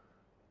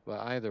 But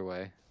either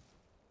way.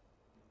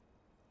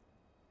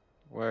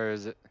 Where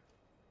is it?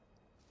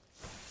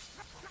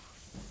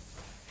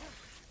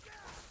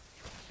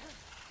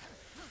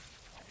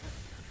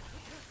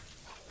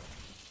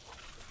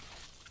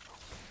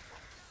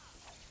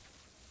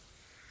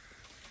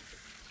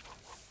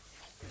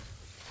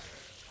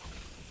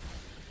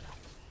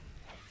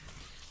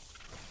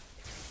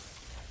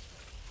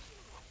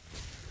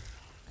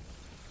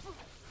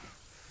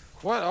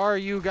 What are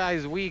you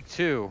guys weak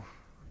to?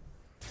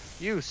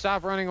 You,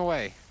 stop running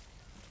away.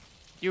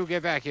 You,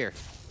 get back here.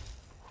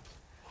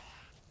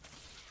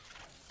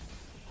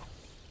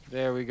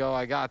 There we go,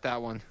 I got that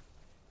one.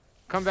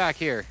 Come back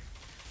here.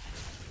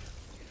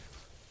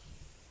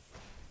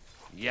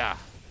 Yeah,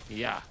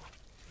 yeah.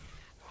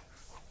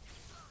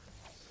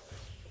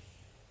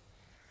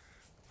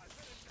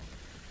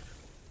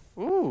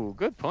 Ooh,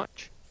 good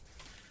punch.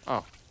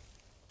 Oh.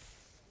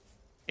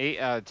 8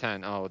 out of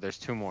 10. Oh, there's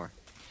 2 more.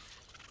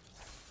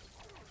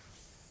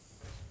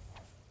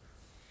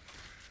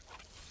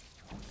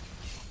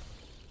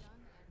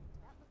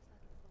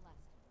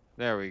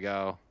 There we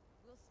go.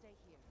 We'll stay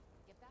here.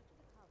 Get back to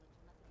the college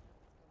and let them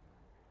know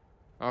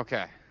what's going on.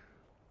 Okay.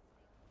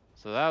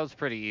 So that was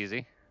pretty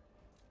easy.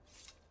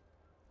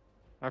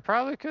 I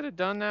probably could have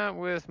done that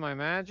with my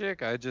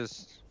magic. I don't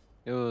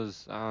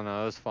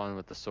know, it was fun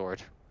with the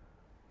sword.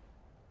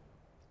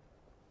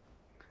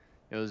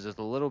 It was just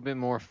a little bit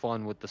more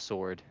fun with the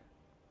sword.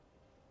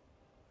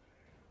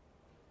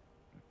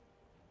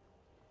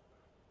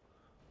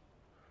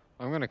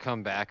 I'm gonna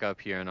come back up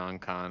here and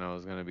Ancano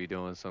is gonna be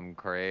doing some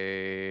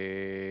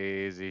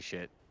crazy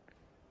shit.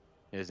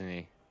 Isn't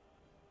he?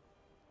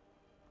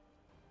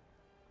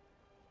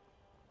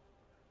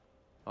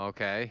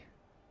 Okay.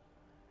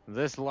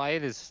 This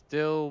light is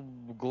still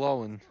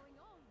glowing.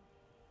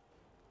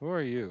 Who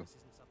are you? This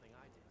isn't something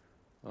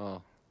I did.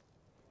 Oh.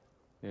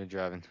 You're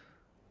driving.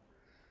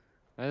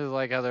 I just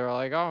like how they're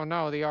like, oh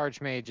no, the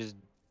Archmage is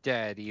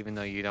dead, even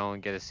though you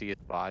don't get to see his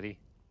body.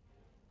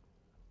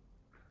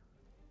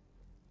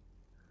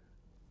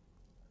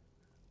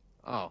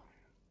 Oh.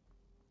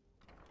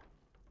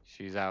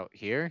 She's out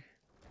here?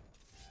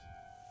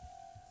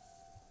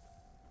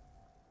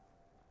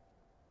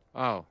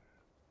 Oh.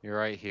 You're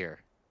right here.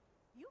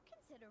 You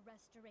consider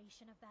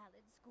restoration of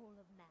Valid School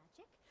of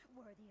Magic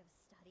worthy of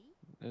study,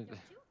 don't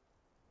you?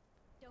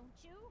 Don't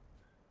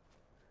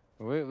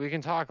you? We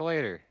can talk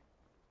later.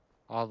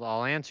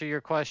 I'll answer your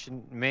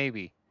question,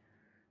 maybe.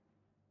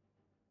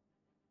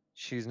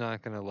 She's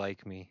not gonna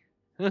like me.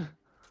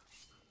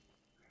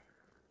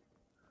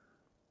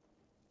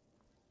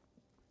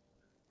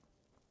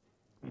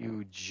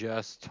 You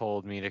just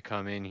told me to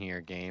come in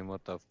here, game.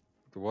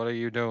 What are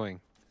you doing?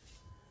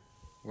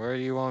 Where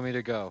do you want me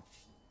to go?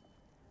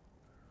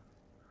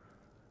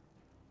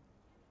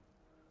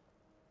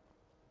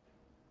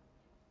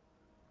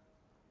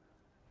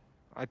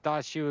 I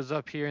thought she was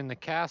up here in the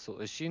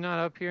castle. Is she not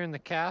up here in the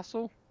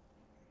castle?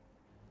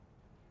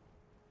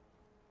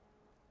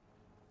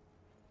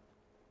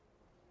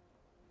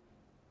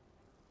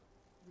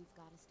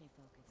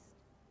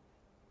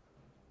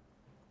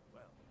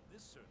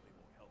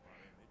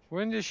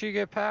 When did she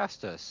get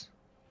past us?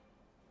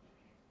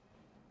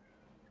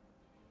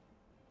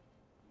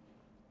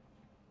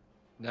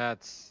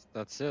 That's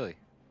silly.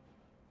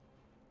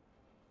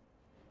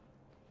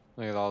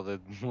 Look at all the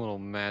little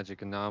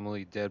magic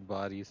anomaly dead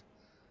bodies.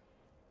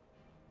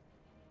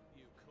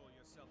 You call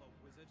yourself a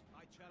wizard?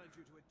 I challenge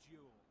you to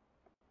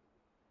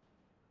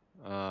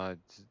a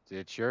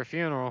duel. It's your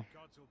funeral. The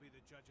gods will be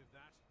the judge of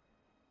that.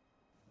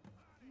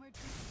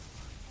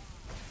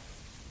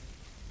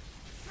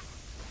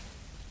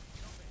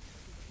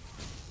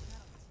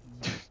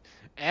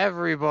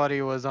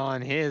 Everybody was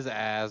on his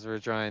ass for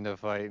trying to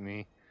fight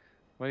me.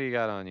 What do you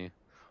got on you?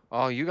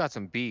 Oh, you got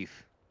some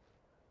beef.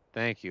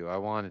 Thank you. I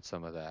wanted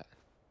some of that.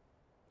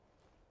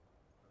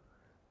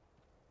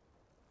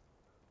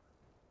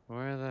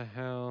 Where the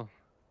hell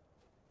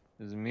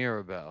is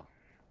Mirabelle?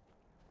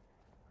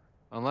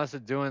 Unless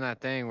it's doing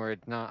that thing where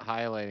it's not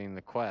highlighting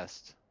the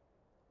quest.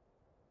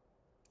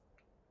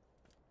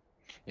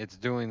 It's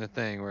doing the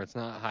thing where it's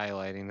not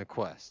highlighting the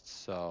quests,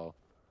 so...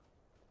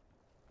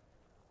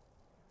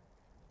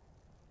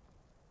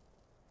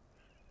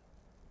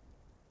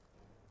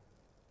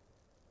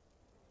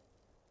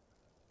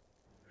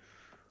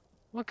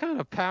 What kind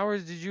of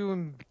powers did you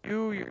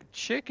imbue your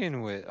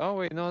chicken with? Oh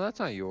wait, no, that's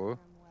not you.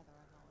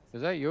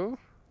 Is that you?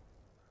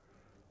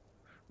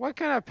 What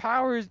kind of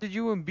powers did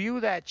you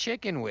imbue that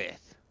chicken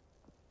with?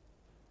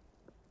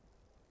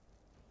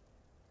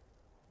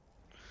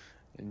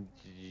 And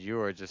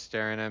you are just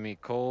staring at me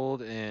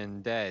cold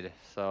and dead,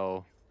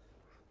 so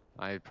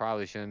I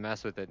probably shouldn't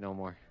mess with it no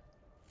more.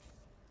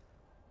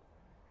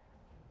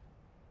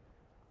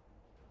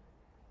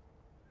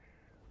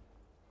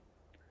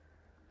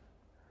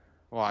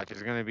 Watch,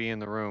 it's gonna be in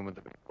the room with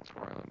the big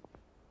swirling.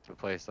 It's the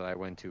place that I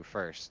went to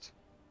first.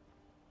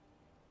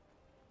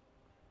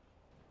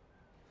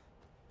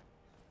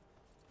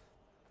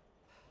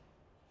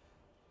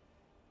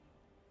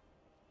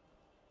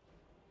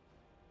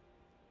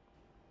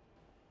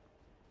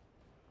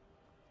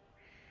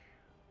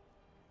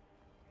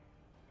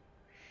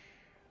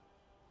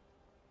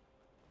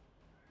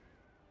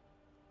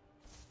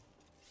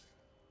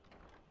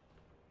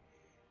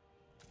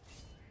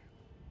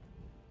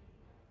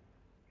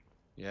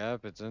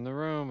 Yep, it's in the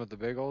room with the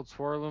big old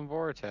swirling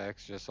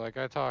vortex, just like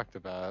I talked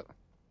about.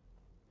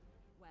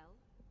 Well,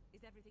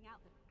 is everything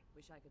out there?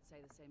 Wish I could say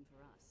the same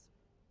for us.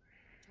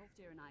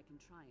 Tolfdir and I can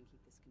try and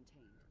keep this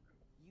contained.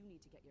 You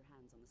need to get your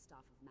hands on the Staff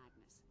of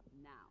Magnus,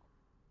 now.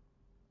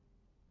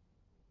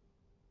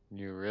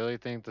 You really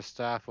think the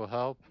staff will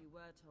help? You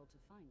were told to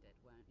find it,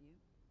 weren't you?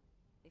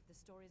 If the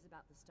stories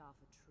about the staff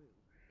are true,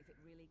 if it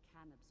really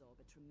can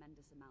absorb a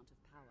tremendous amount of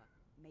power,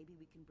 maybe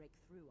we can break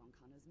through on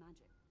Kano's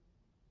magic.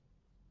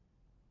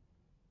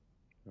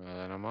 Well,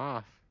 then I'm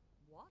off.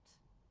 What?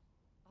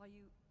 Are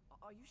you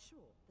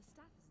sure? The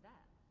staff is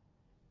there.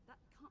 That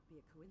can't be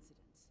a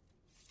coincidence.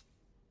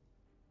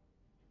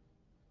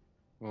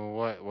 Well,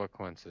 what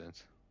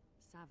coincidence?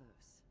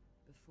 Savos,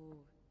 before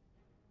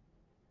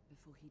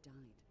he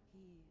died,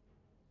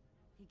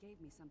 he gave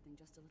me something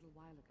just a little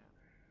while ago.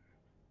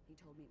 He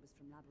told me it was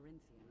from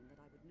Labyrinthium and that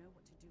I would know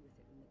what to do with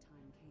it when the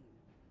time came.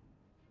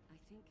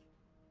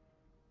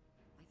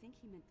 I think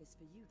he meant this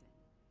for you then.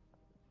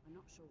 I'm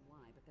not sure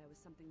why, but there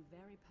was something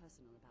very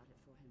personal about it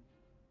for him.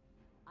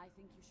 I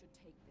think you should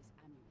take this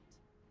amulet.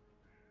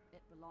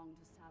 It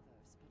belonged to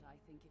Savos, but I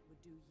think it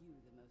would do you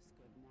the most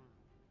good now.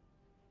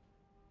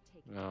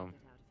 Take it and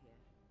get out of here.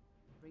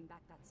 Bring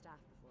back that staff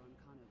before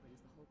Ankano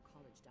brings the whole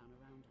college down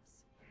around us.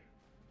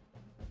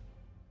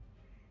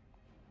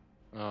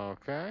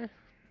 Okay.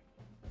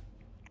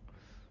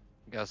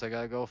 Guess I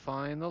gotta go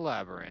find the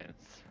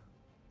labyrinth.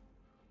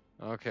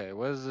 Okay,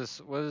 what does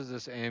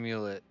this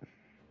amulet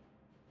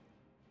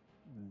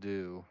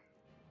do?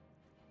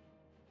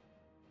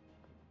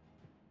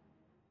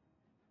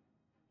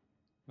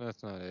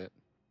 That's not it.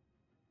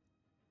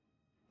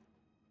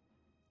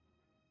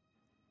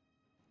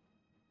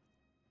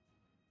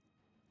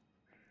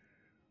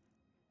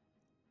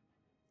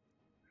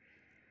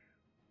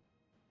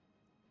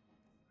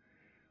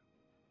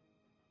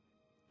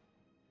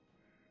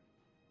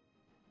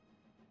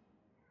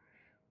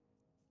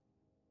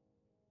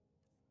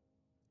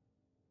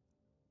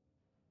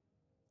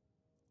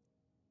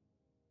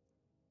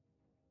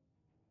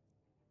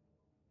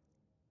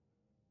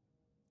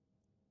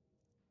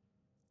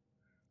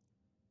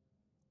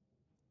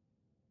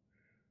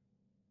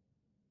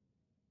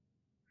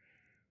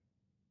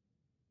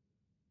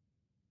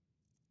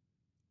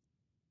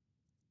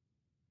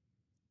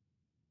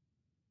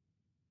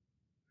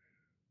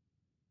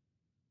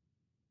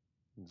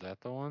 Is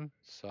that the one?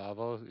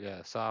 Savos?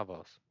 Yeah,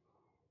 Savos.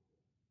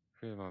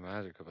 Increase my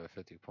magic by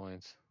 50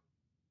 points.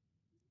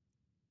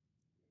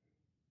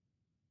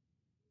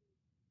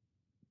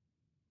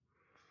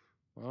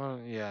 Well,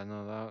 yeah,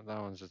 no,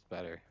 that one's just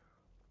better.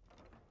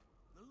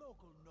 The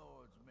local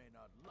Nords may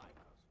not like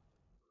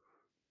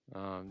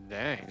us.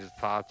 Dang, just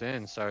popped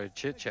in, started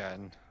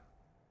chit-chatting.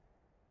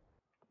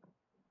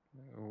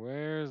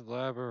 Where's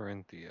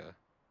Labyrinthia?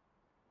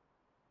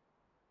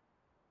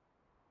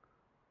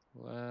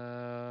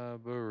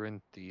 Labyrinthia.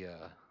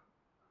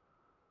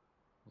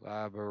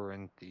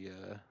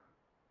 Labyrinthia.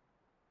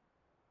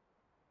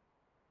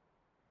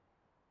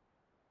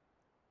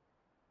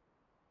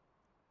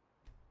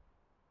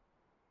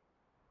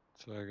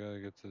 So I gotta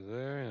get to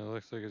there, and it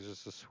looks like it's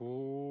just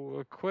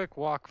a quick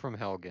walk from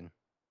Helgen.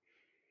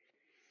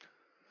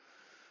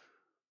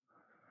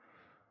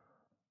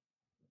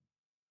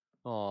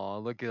 Oh,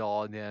 look at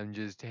all of them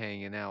just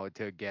hanging out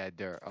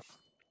together. Oh.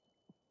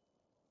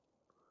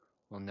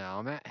 Well, now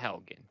I'm at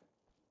Helgen.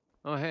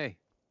 Oh, hey.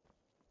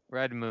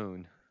 Red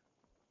Moon.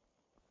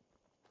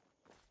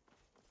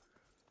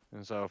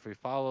 And so if we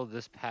follow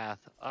this path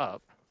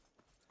up,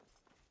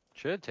 it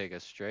should take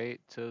us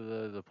straight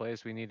to the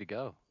place we need to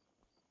go.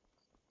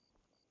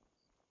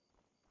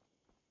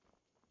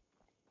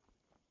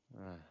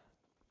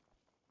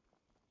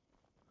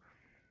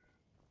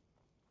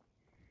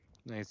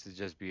 Nice to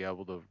just be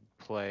able to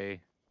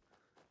play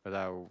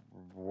without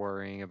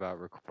worrying about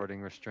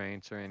recording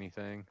restraints or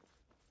anything.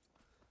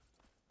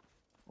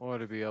 Or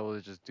to be able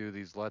to just do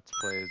these Let's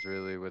Plays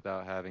really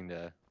without having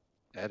to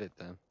edit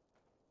them.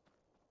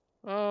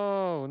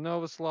 Oh,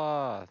 Nova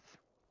Sloth.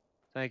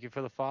 Thank you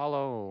for the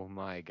follow,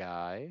 my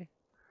guy.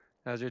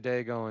 How's your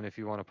day going if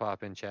you want to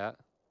pop in chat?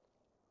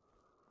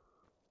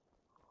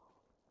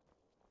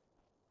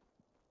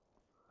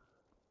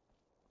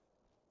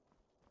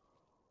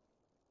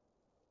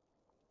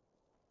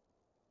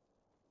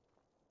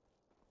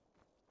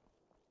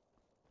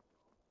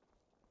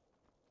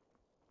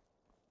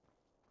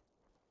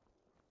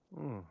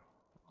 Ooh.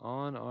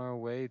 On our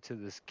way to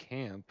this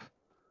camp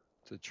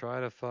to try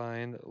to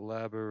find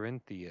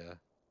Labyrinthia.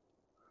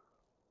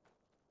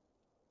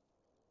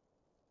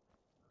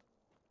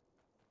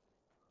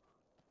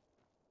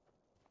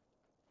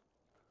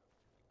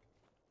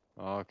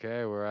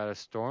 Okay, we're at a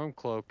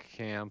Stormcloak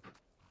camp.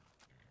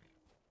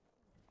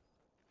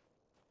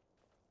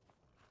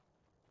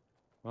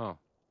 Oh.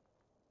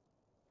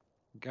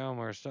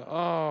 Gomer,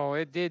 oh,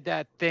 it did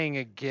that thing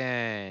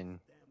again.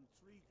 Damn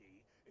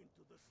treaty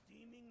into the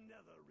steaming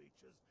nether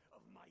reaches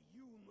of my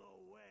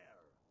you-know-where.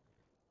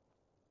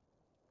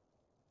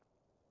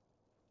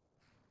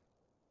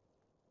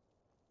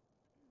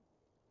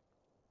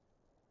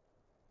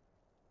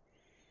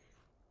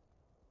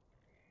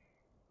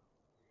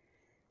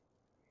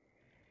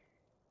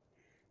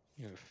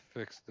 You gotta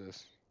fix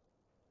this.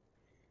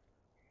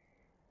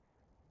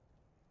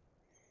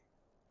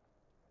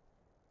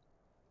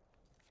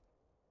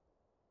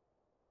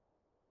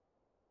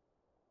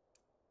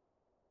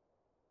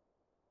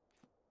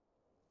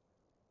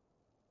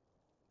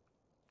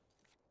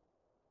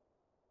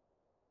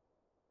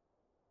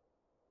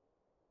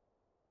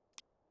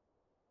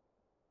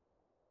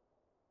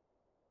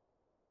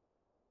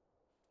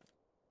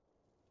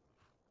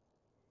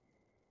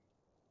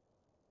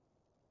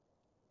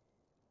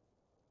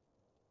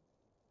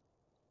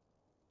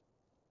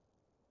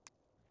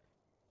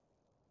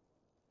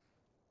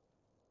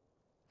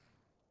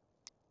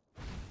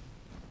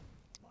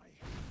 My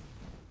hate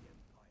for the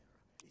Empire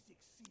is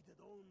exceeded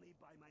only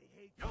by my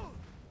hate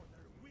for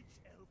their witch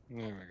elf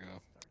There we go.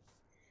 masters.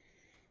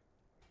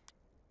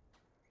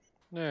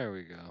 There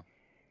we go.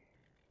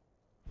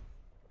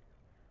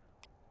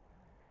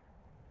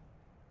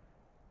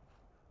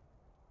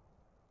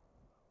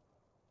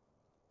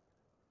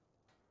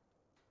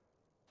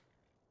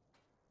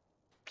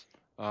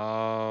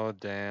 Oh,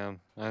 damn.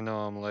 I know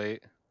I'm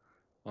late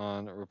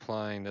on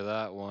replying to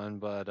that one,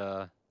 but,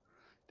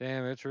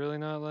 damn, it's really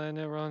not letting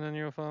it run on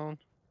your phone?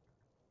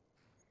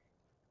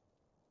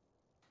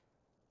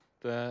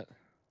 That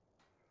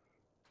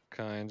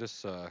kinda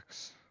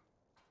sucks.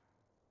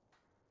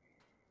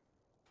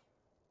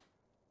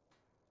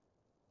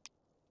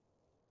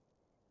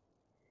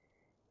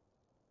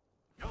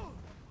 What will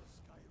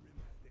Skyrim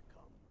have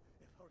become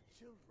if her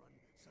children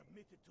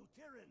submitted to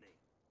tyranny?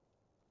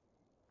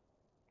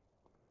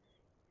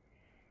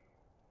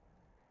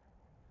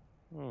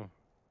 Oh.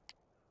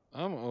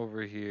 I'm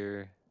over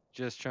here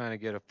just trying to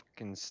get a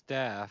fucking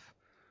staff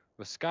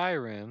with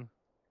Skyrim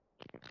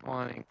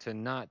wanting to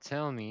not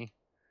tell me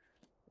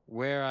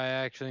where I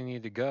actually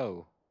need to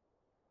go.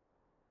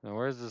 Now,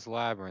 where's this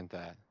labyrinth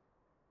at?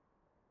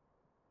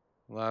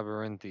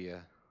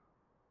 Labyrinthia.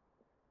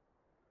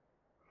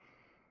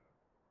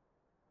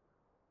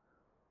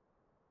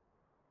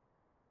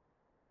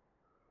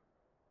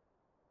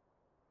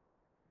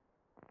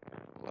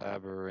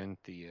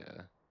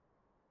 Labyrinthia.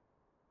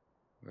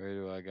 Where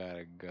do I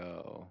gotta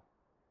go?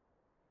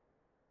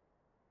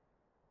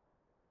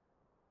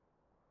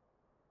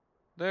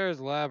 There's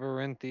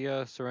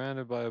Labyrinthia,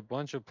 surrounded by a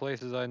bunch of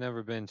places I've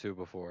never been to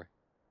before.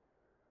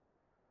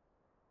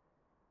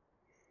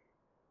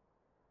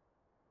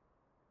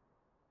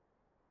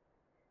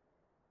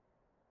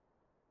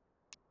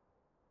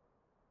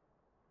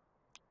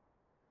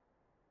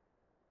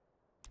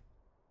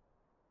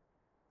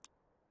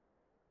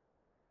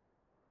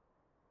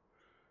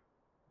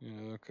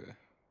 Yeah, okay.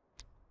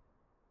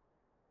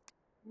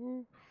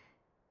 Whoop.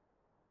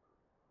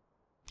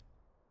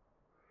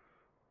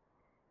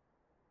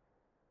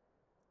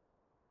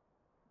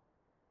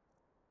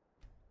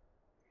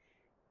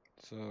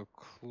 So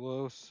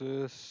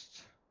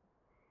closest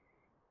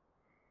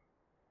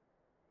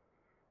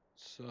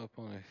It's up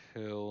on a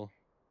hill.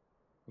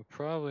 Will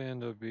probably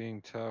end up being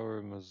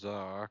Tower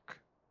Mazak.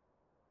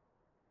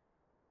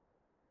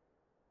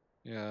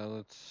 Yeah,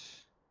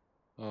 let's...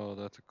 Oh,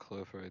 that's a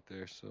cliff right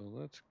there. So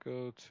let's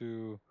go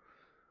to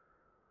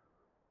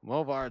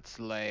Movart's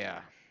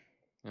Lair.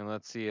 And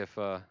let's see if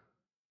that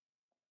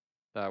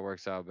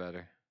works out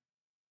better.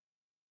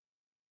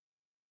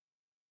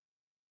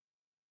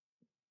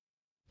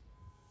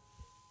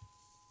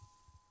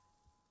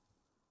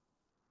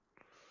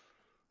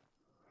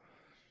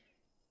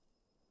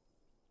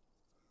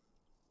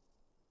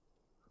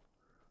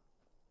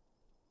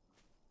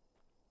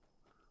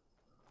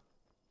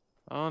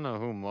 I don't know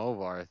who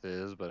Movarth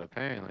is, but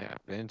apparently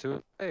I've been to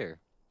his lair.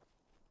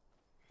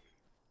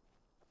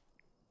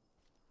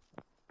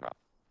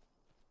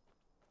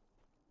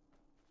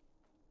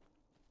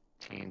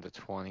 15 to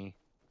 20.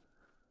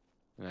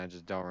 And I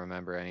just don't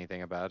remember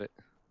anything about it.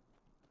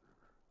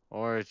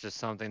 Or it's just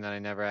something that I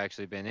never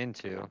actually been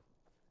into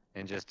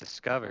and just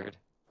discovered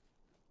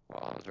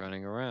while I was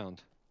running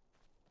around.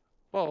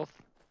 Both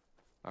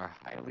are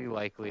highly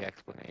likely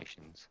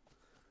explanations.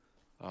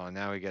 Oh,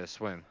 now we gotta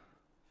swim.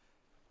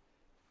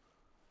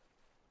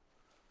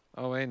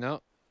 Oh, wait,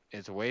 no.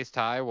 It's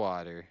waist-high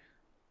water.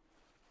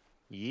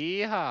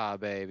 Yeehaw,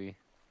 baby.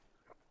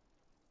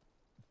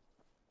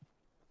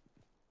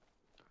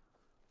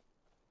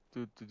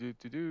 Do do do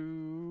do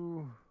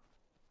do.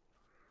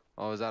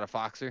 Oh, is that a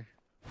foxer?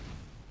 I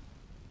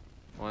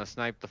want to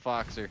snipe the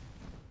foxer.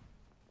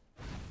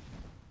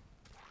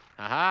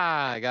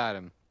 Haha, I got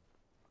him.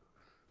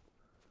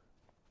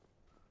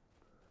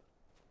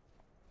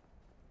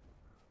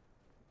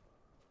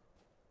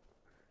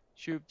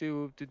 Shoop de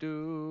whoop de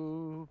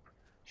doop.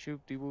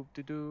 Shoop de whoop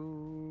de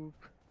doop.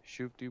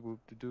 Shoop de whoop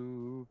de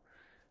doop.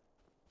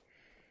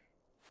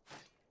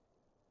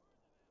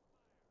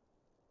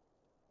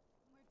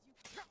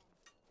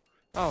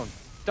 Oh,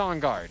 Dawn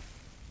Guard.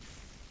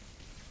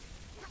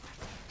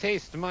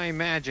 Taste my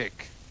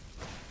magic.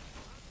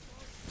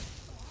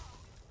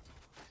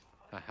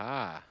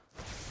 Haha.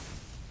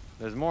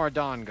 There's more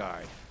Dawn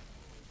Guard.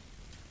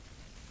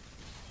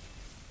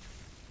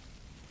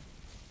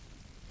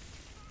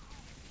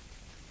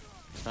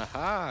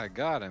 Haha, I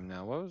got him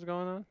now. What was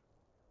going on?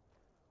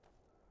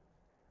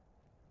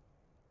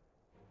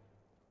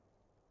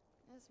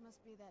 This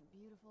must be that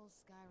beautiful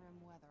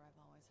Skyrim weather I've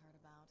always heard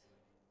about.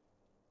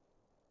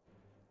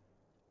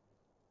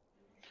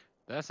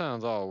 That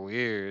sounds all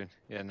weird.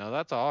 Yeah, no,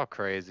 that's all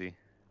crazy.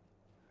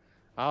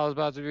 I was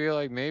about to be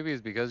like, maybe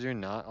it's because you're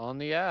not on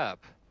the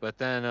app. But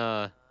then,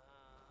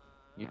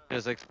 you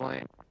just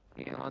explained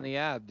being on the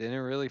app didn't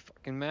really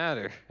fucking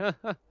matter.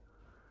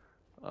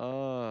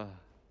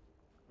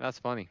 That's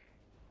funny.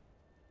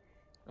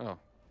 Oh,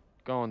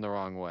 going the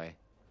wrong way.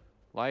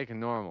 Like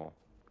normal.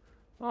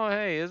 Oh,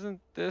 hey,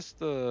 isn't this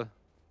the...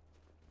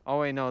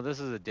 Oh, wait, no, this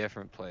is a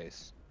different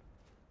place.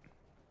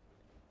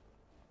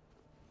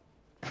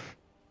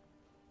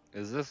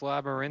 Is this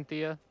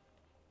Labyrinthia?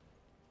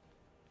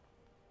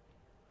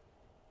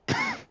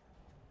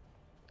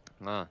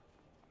 Nah.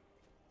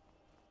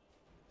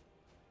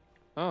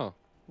 Oh,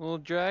 little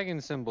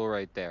dragon symbol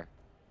right there.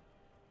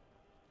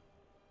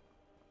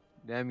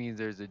 That means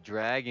there's a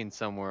dragon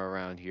somewhere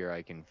around here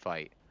I can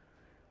fight.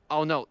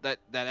 Oh no, that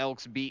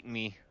elk's beating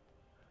me.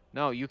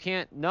 No, you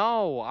can't.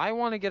 No, I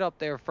want to get up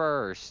there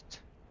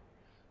first.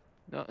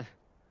 No,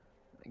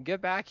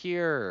 get back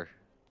here.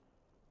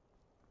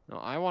 No,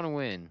 I want to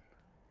win.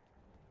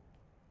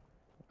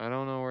 I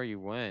don't know where you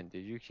went.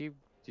 Did you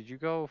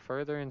go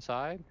further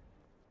inside?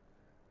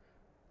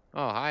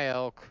 Oh, hi,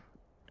 elk.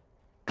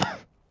 I knew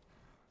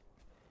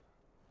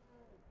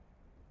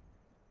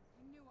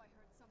I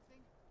heard something.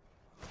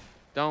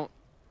 Don't.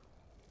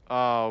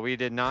 Oh, we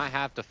did not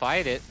have to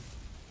fight it.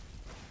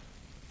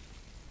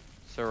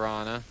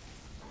 Serana.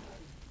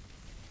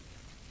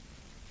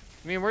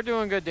 I mean, we're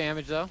doing good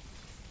damage, though.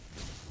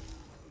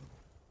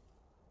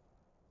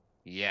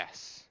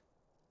 Yes.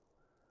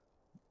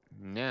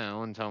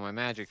 Now, until my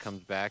magic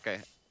comes back, I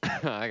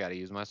gotta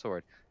use my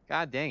sword.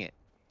 God dang it.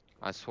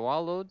 I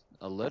swallowed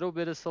a little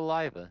bit of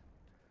saliva.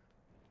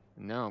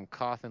 Now I'm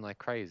coughing like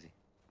crazy.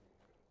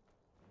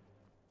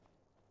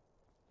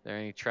 There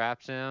any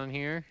traps down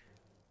here?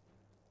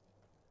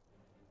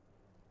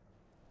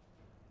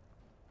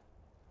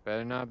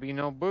 Better not be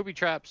no booby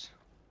traps.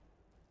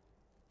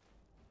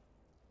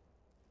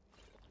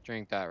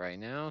 Drink that right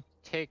now.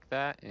 Take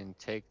that and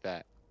take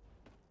that.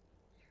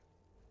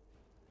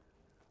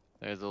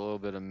 There's a little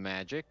bit of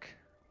magic.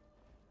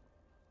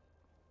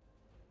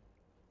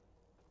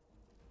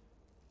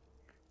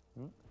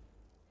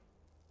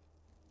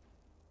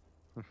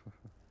 Let's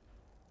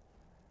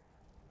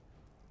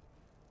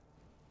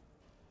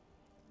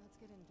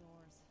get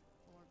indoors.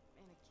 Or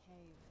in a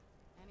cave.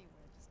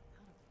 Anywhere, just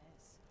out of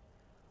this.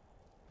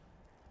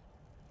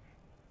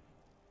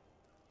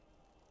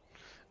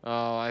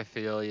 Oh, I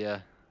feel ya.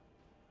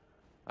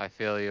 I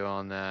feel you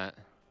on that.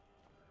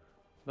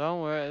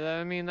 Don't worry.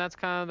 I mean, that's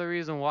kind of the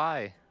reason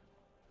why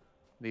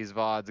these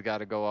VODs got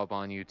to go up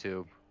on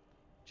YouTube.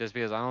 Just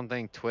because I don't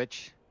think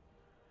Twitch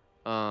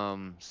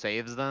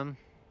saves them.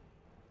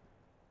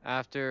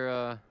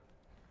 After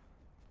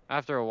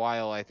after a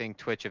while, I think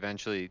Twitch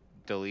eventually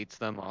deletes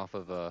them off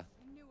of the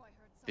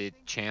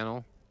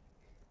channel.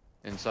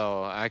 And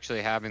so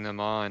actually having them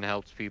on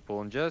helps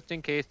people, and just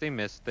in case they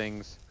miss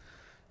things.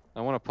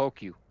 I want to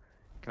poke you.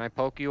 Can I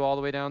poke you all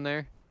the way down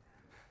there?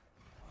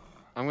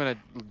 I'm gonna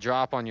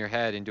drop on your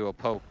head and do a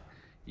poke.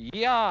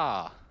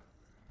 Yeah!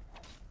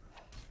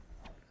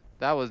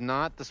 That was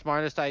not the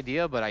smartest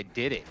idea, but I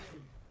did it.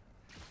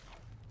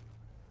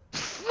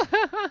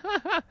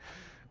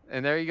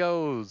 And there he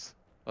goes.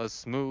 A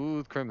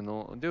smooth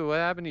criminal. Dude, what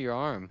happened to your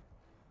arm?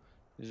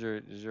 Is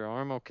your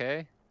arm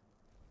okay?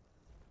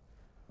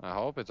 I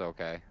hope it's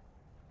okay.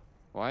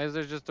 Why is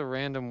there just a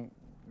random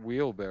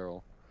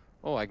wheelbarrow?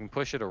 Oh, I can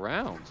push it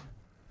around.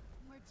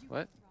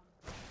 What?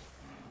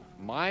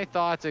 My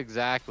thoughts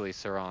exactly,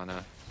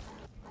 Serana.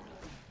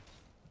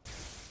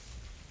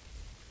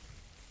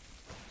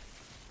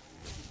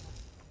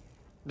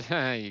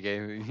 you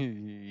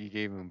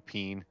gave him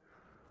peen.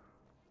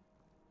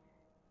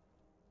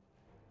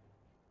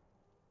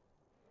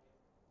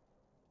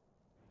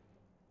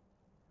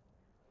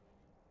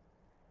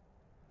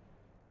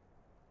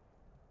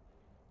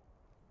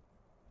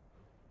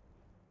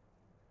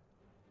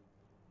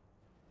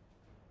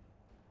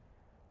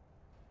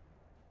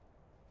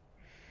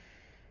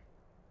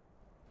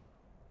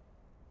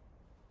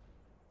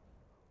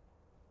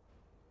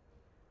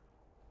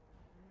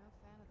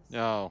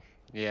 Oh,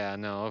 yeah,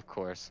 no, of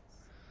course.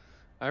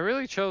 I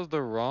really chose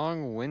the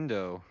wrong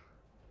window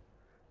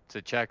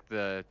to check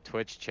the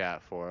Twitch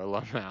chat for,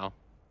 Lamau.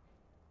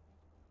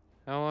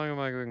 How long am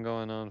I been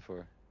going on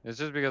for? It's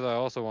just because I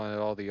also wanted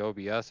all the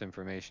OBS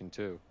information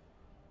too.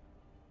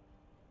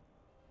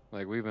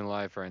 Like, we've been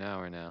live for an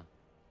hour now.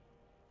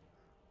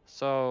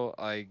 So,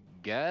 I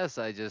guess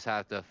I just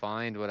have to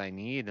find what I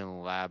need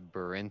in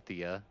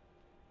Labyrinthia.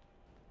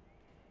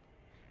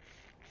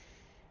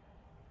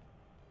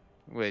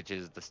 Which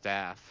is the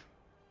staff.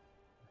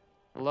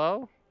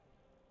 Hello?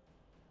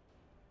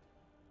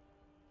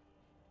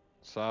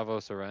 Savo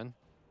Seren?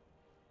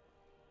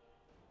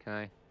 Can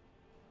I?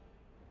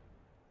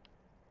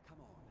 Come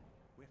on,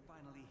 we're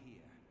finally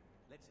here.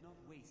 Let's not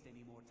waste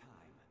any more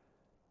time.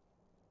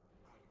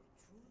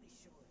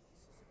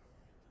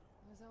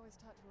 I was always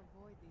taught to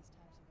avoid these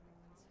types of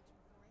ruins.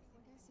 I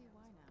think I see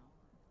why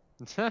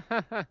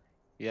now.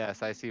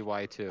 Yes, I see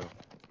why too.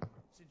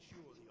 Since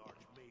you're the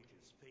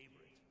Archmage's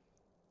favorite.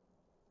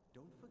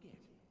 Don't forget,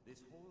 this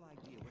whole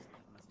idea was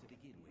Atlas to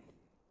begin with.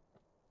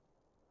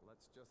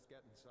 Let's just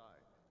get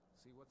inside.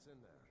 See what's in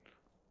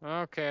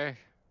there. Okay.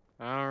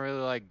 I don't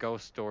really like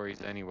ghost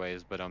stories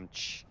anyways, but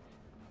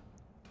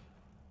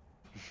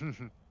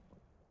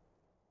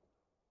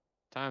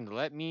time to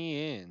let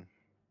me in.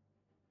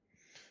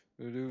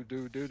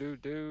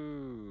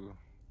 Do.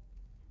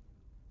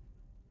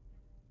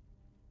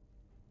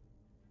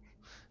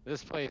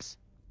 This place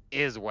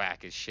is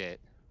whack as shit.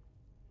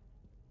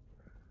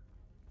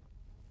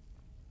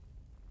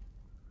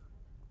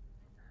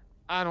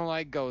 I don't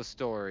like ghost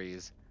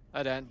stories.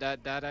 Da da da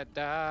da da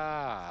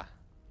da.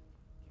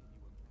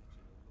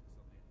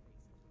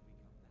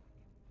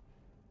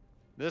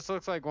 This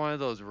looks like one of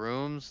those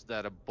rooms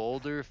that a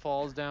boulder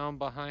falls down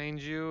behind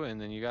you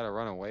and then you gotta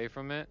run away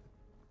from it.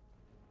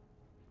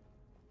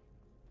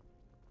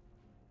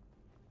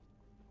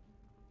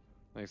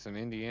 Like some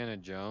Indiana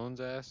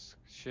Jones-esque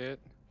shit.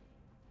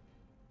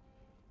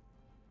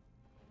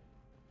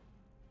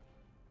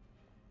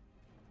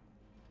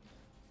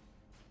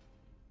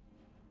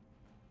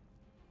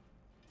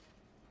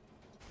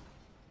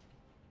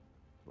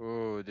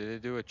 Ooh, did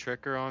it do a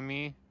tricker on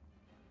me?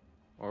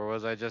 Or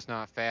was I just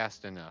not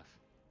fast enough?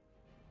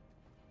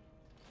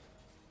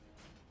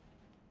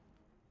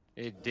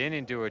 It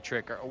didn't do a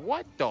tricker.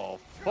 What the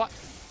fuck?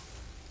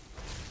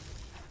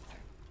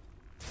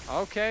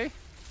 Okay.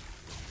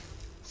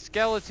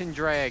 Skeleton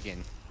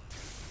dragon.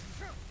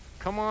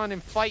 Come on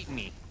and fight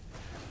me.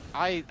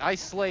 I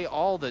slay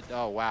all the...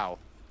 Oh, wow.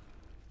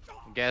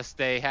 Guess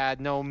they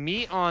had no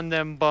meat on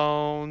them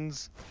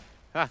bones.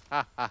 Ha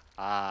ha ha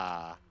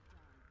ha.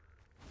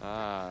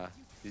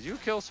 Did you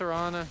kill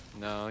Serana?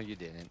 No, you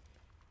didn't.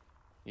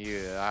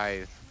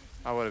 I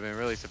would have been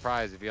really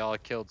surprised if y'all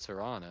killed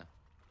Serana.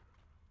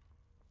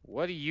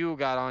 What do you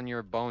got on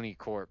your bony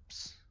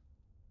corpse?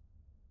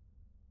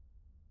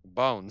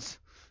 Bones.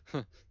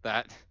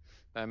 That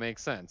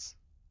makes sense.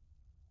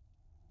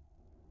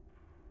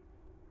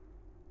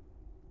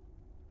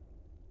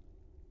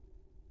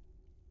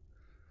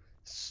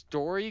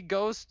 Story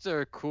ghosts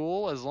are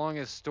cool as long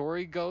as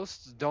story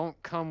ghosts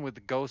don't come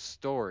with ghost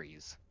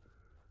stories.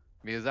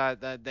 Because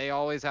that they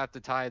always have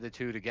to tie the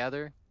two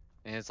together.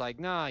 And it's like,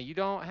 nah, you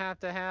don't have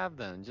to have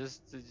them.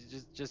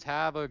 Just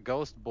have a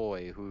ghost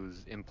boy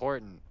who's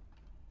important,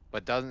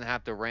 but doesn't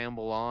have to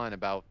ramble on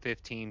about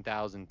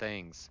 15,000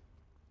 things.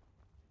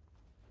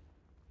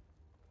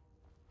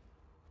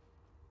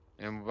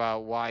 And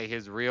about why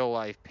his real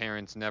life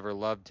parents never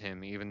loved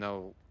him, even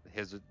though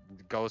his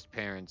ghost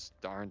parents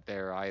aren't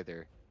there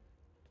either.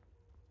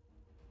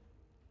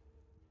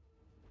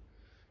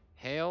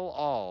 Hail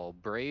all,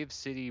 brave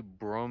city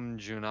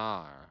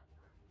Bromjunar.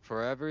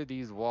 forever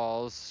these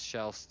walls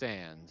shall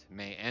stand.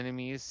 May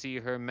enemies see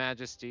her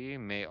majesty,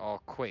 may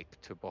all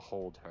quake to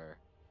behold her.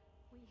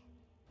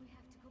 We have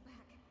to go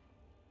back.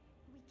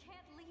 We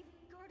can't leave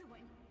Gerduin.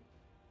 We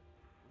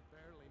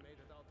barely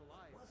made it out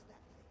alive.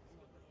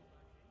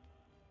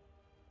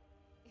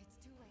 It's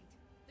too late.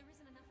 There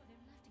isn't enough of him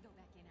left to go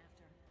back in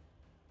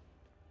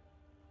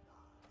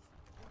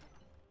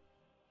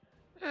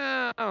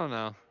after. I don't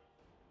know.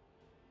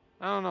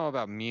 I don't know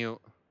about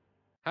mute.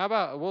 How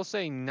about we'll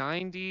say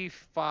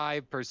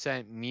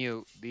 95%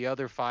 mute. The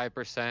other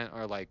 5%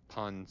 are like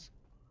puns.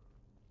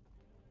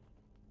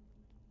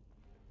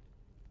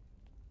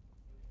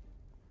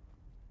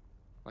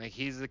 Like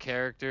he's the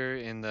character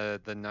in the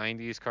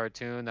 90s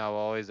cartoon that will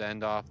always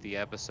end off the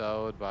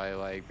episode by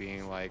like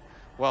being like,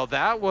 well,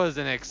 that was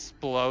an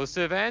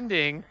explosive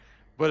ending,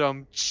 but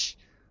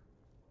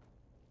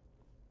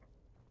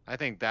I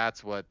think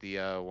that's what the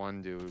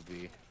one dude would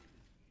be.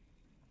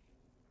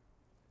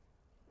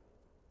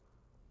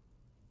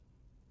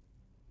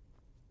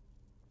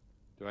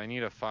 Do I need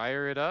to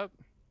fire it up?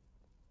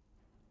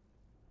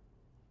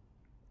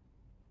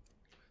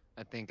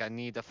 I think I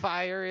need to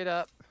fire it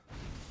up.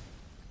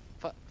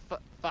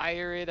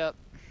 Fire it up.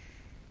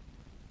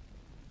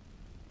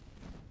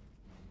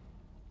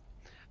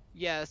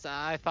 Yes,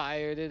 I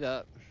fired it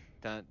up.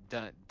 Dun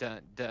dun dun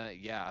dun.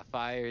 Yeah, I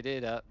fired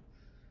it up.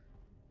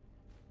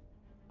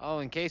 Oh,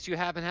 in case you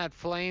haven't had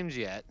flames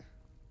yet.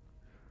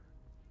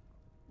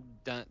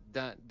 Dun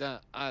dun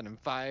dun. I done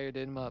fired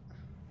him up.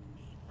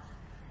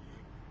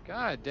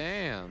 God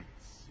damn. Who's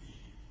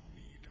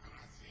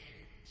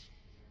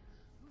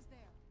there?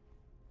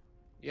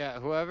 Yeah,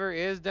 whoever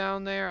is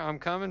down there, I'm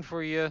coming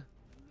for you.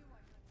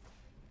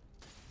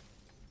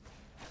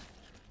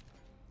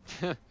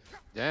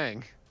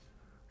 Dang.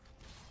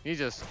 He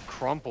just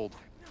crumpled.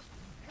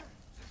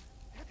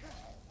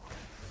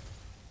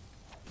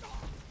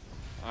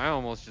 I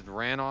almost just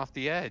ran off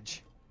the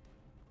edge.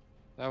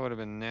 That would have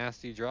been a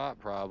nasty drop,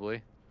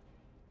 probably.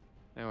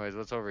 Anyways,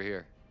 what's over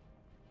here?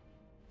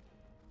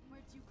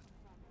 Where'd you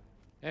come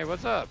from? Hey,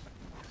 what's up?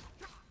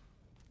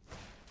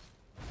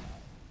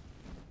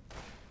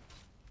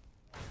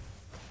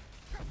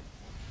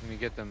 Let me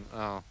get them.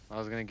 Oh, I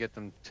was gonna get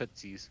them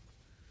tootsies.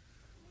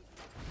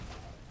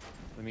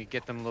 Let me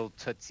get them little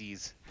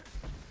tootsies.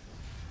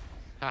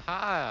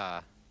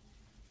 Haha!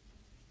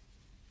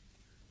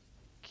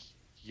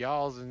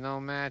 Y'all's is no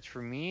match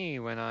for me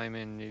when I'm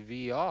in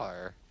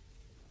VR.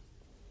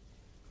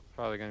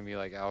 Probably gonna be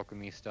like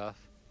alchemy stuff.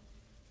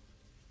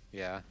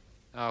 Yeah,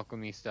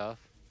 alchemy stuff.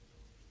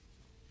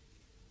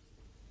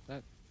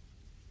 That.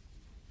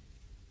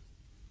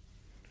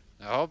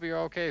 I hope you're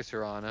okay,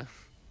 Serana.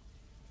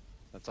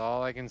 That's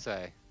all I can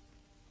say.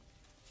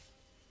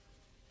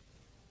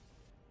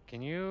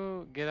 Can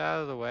you get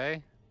out of the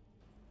way?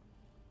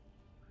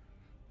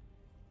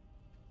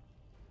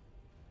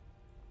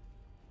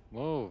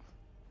 Move.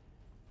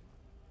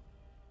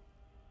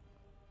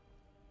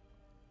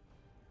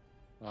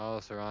 Oh,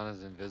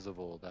 Serana's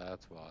invisible,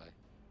 that's why.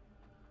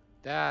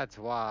 That's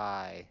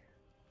why.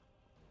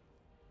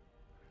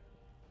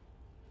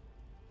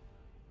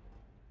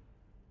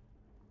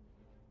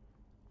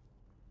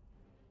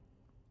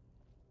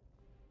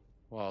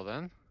 Well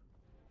then,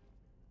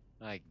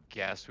 I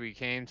guess we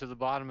came to the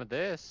bottom of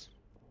this.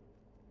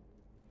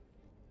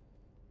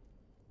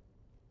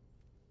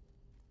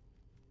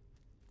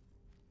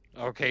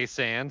 Okay,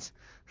 Sans.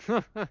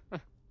 The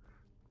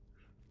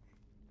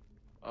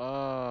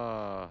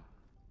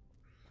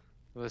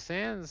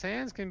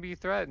Sans can be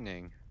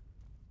threatening.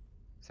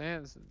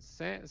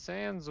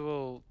 Sans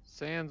will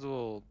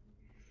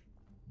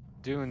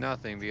do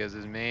nothing because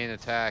his main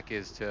attack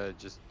is to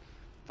just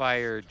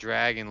fire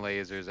dragon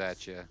lasers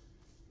at you.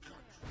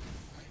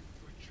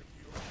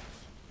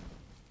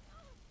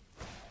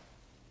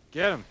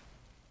 Get him,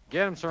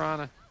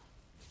 Serana.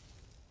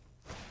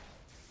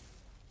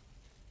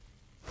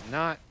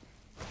 Not,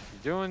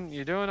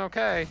 you're doing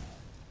okay.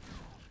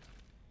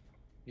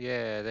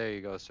 Yeah, there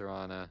you go,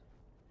 Serana.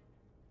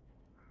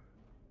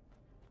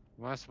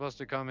 Am I supposed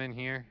to come in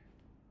here?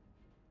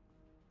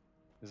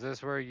 Is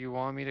this where you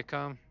want me to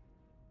come?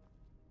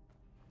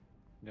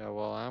 Yeah,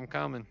 well, I'm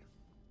coming.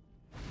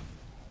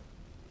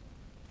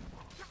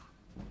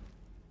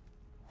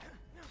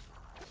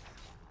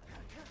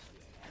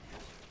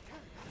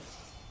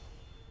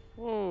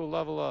 Whoa,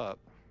 level up.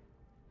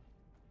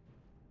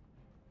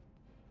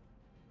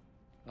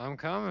 I'm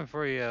coming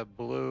for you,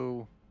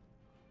 blue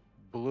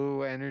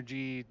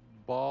energy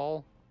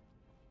ball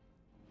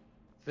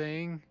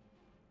thing.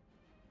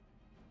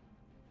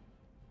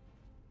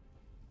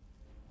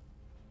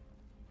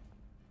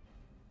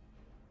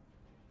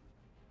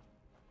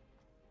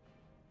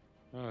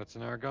 Oh, it's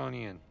an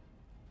Argonian.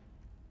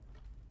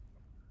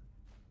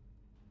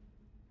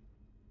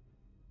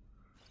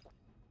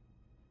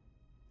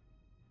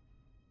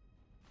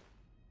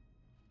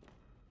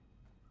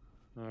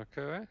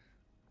 Okay.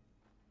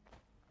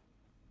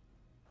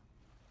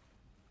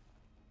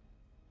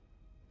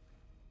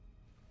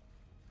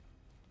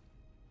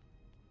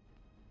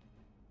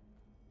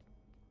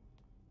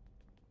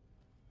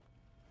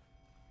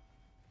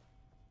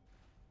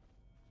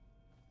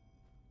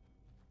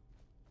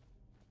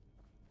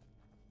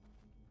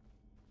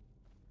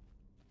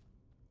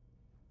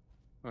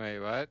 Wait,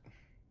 what?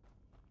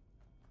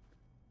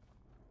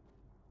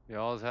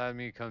 Y'all's had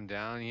me come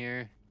down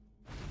here.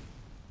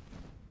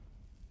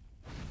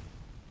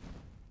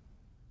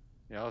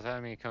 Y'all's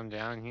had me come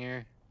down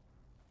here.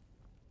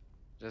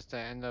 Just to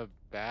end up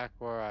back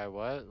where I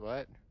was?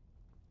 What?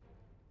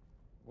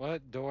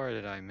 What door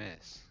did I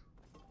miss?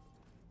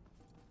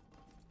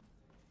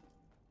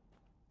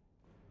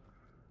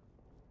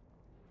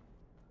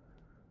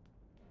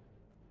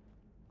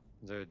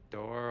 Is there a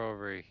door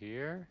over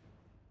here?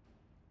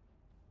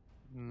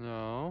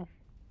 No.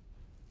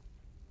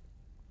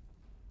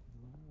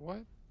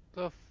 What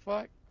the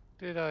fuck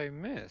did I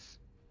miss?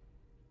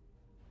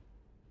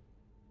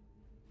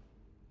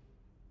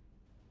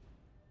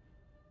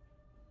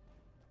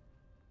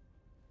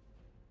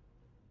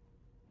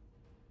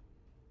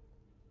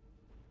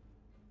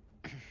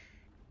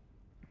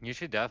 You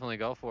should definitely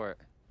go for it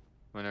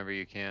whenever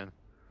you can.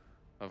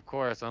 Of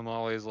course, I'm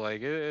always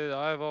like,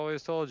 I've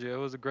always told you it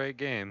was a great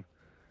game.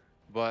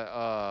 But,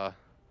 oh,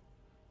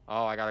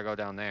 I gotta go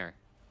down there.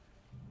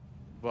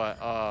 But,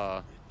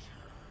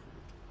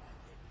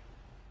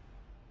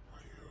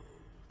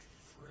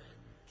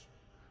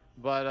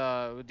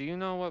 do you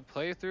know what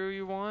playthrough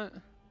you want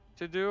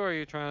to do? Or are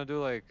you trying to do,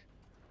 like,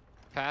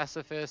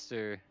 pacifist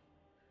or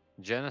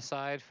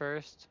genocide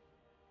first?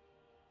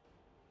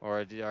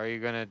 Or are you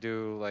gonna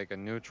do, like, a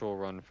neutral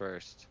run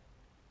first?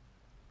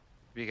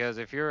 Because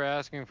if you're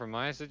asking for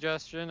my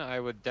suggestion, I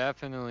would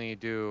definitely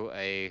do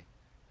a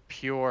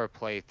pure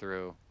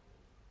playthrough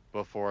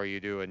before you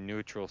do a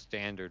neutral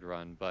standard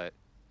run, but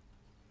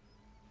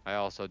I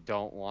also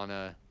don't want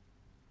to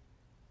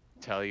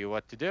tell you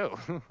what to do.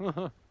 Who's there?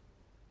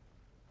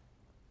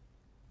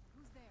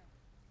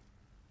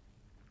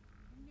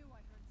 I knew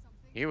I heard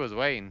something. He was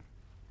waiting.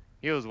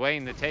 He was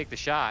waiting to take the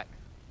shot.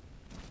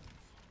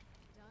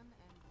 Done and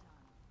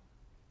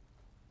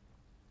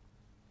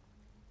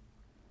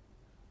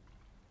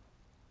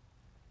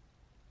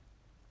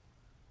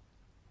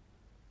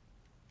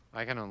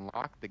done. I can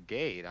unlock the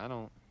gate. I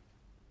don't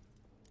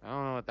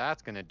know what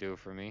that's gonna do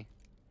for me.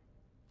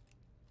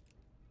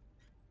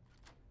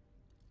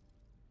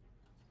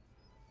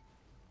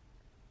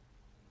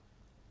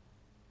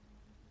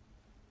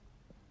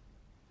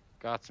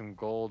 Got some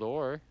gold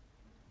ore.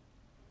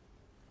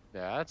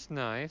 That's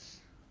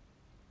nice.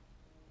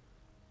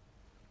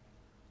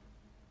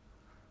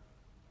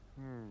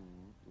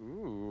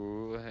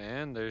 Ooh,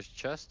 and there's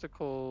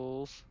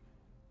chesticles.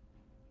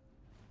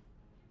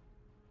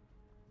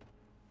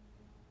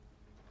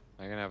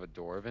 I gonna have a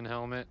dwarven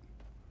helmet?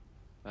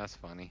 That's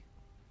funny.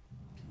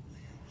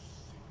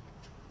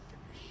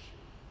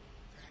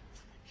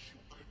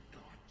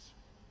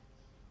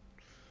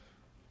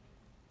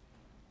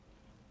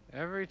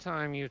 Every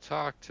time you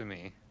talk to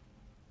me,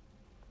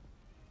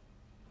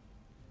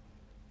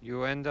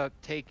 you end up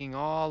taking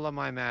all of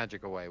my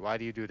magic away. Why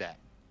do you do that?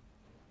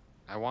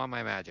 I want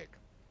my magic.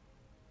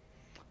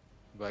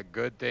 But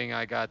good thing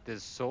I got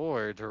this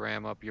sword to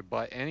ram up your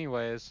butt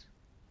anyways.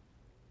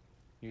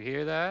 You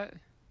hear that?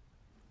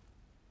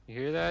 You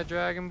hear that,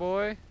 Dragon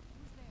Boy?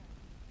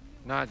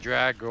 Not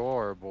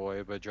Dragor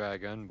Boy, but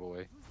Dragon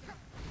Boy.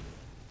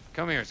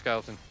 Come here,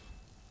 skeleton.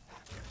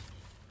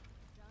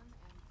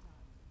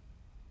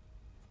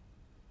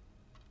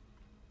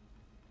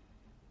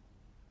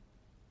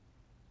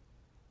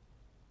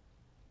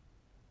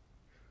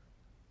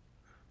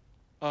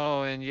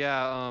 Oh, and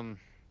yeah,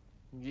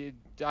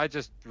 I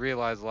just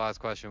realized the last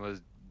question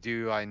was,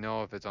 do I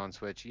know if it's on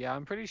Switch? Yeah,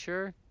 I'm pretty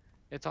sure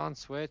it's on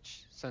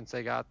Switch, since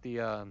they got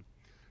the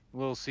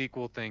little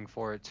sequel thing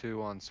for it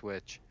too on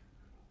Switch.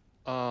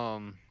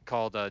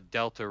 Called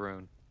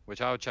Deltarune,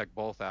 which I would check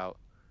both out.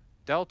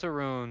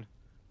 Deltarune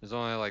is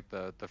only like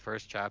the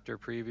first chapter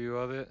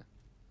preview of it.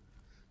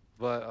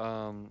 But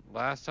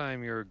last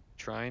time you were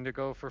trying to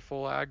go for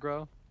full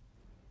aggro?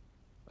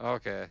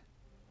 Okay,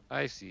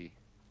 I see.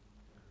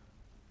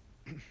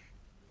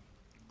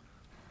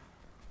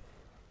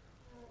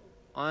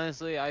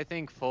 Honestly, I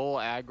think full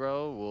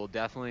aggro will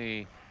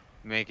definitely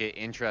make it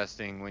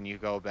interesting when you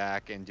go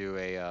back and do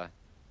a,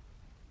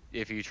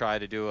 if you try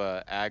to do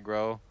a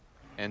aggro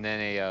and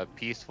then a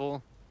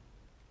peaceful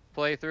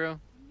playthrough.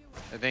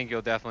 I think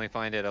you'll definitely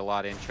find it a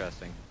lot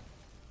interesting.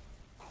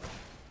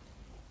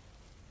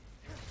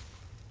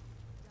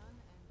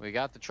 We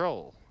got the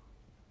troll.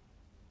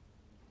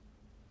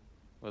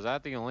 Was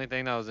that the only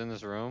thing that was in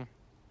this room?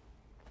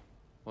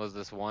 Was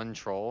this one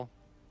troll?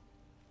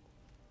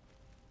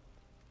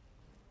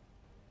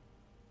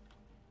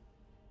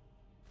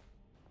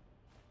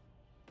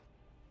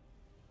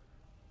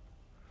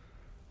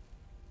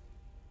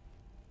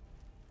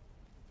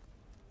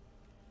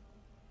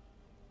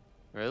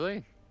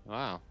 Really?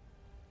 Wow.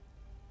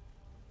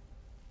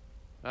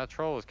 That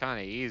troll was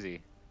kind of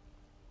easy.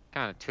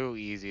 Kind of too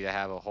easy to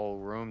have a whole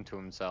room to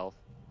himself.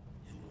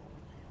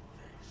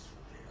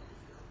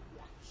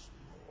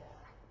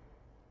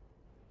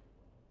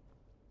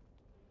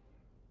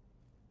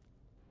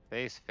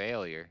 Face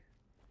failure.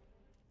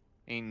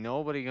 Ain't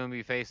nobody gonna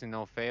be facing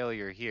no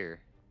failure here.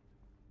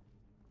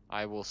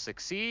 I will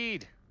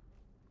succeed.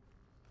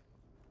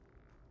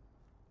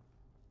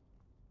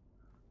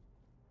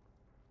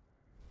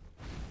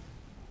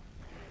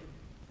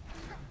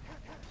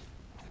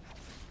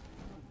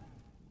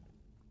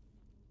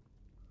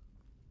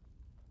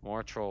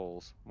 More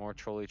trolls. More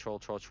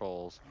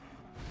trolls.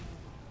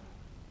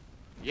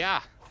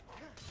 Yeah!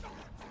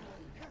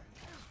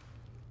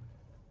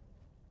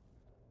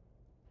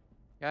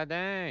 God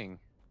dang.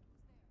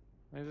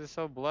 Why is it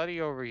so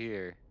bloody over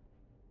here?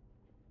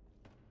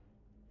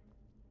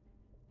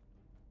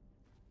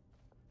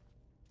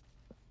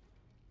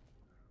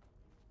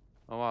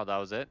 Oh wow, that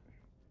was it?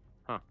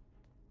 Huh.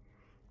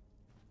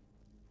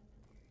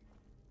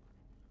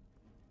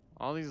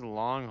 All these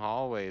long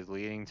hallways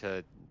leading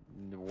to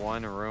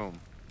one room.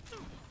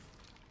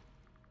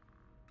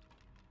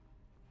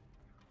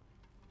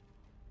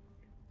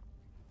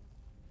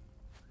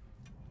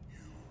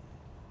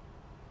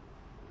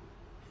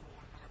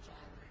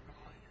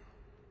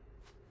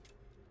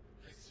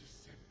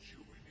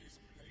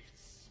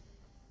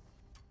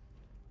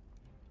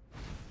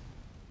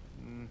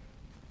 Mm.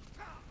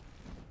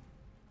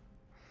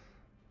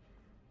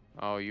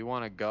 Oh, you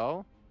wanna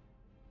go?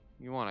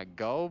 You wanna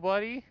go,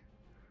 buddy?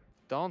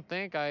 Don't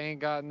think I ain't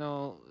got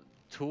no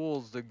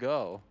tools to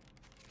go.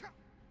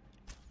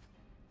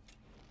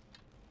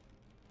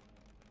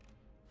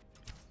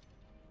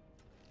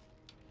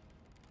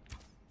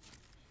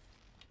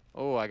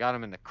 Oh, I got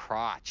him in the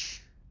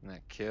crotch. And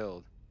that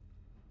killed.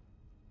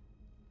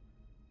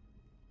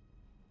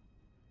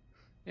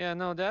 Yeah,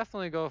 no,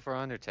 definitely go for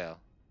Undertale.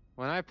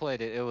 When I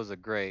played it, it was a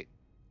great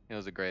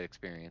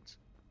experience.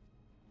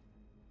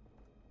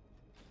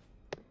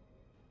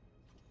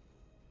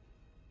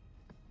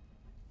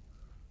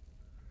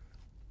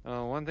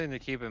 One thing to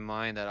keep in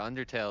mind that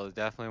Undertale is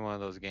definitely one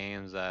of those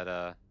games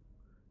that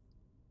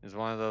is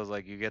one of those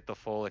like you get the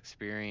full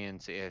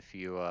experience if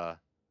you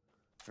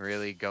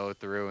really go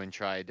through and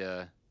try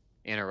to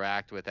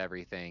interact with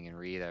everything and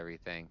read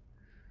everything.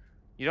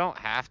 You don't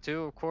have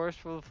to, of course,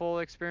 for the full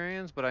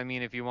experience, but I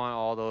mean if you want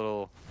all the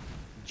little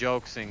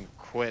jokes and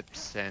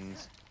quips and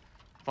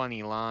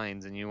funny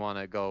lines and you want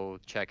to go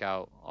check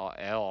out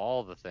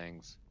all the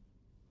things.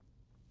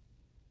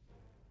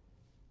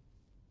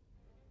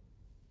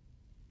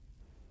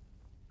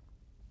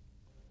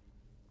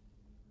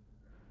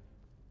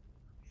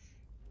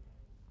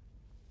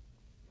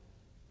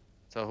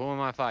 So who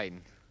am I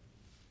fighting?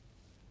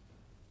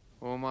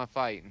 Who am I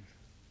fighting?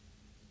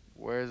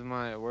 Where'd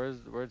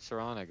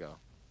Serana go?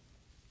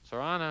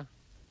 Serana?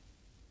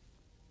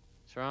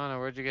 Serana,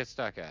 where'd you get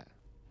stuck at?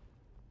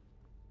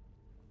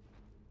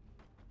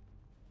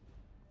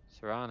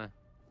 Serana?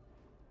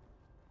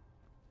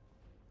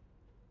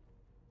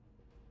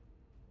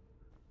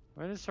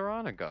 Where did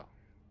Serana go?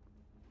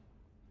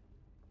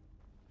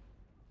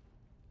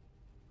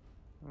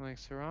 I'm like,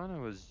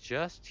 Serana was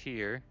just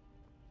here,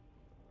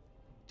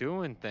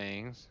 doing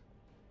things,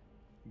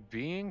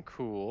 being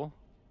cool,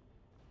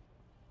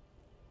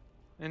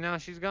 and now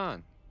she's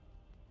gone.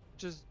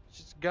 Just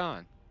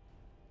gone.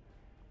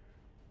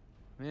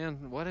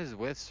 Man, what is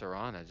with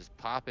Serana? Just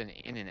popping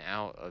in and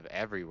out of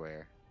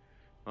everywhere.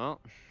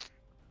 Well,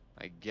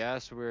 I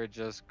guess we're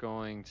just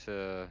going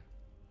to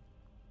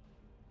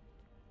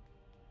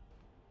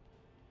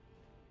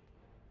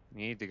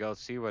need to go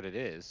see what it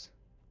is.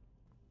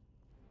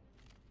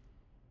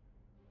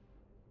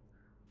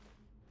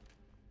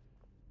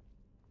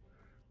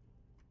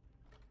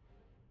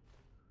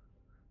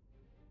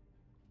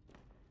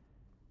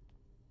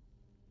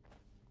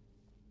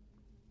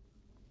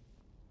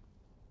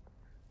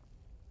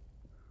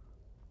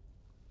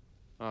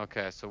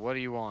 Okay, so what do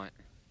you want?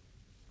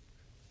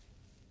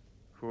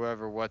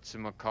 Whoever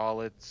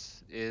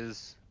whatchamacallits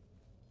is.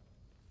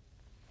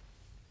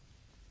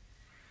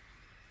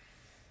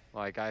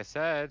 Like I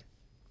said,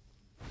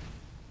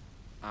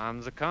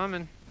 I'm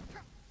a-coming.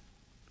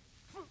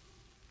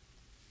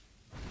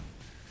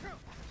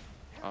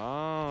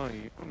 Oh,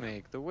 you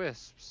make the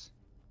wisps.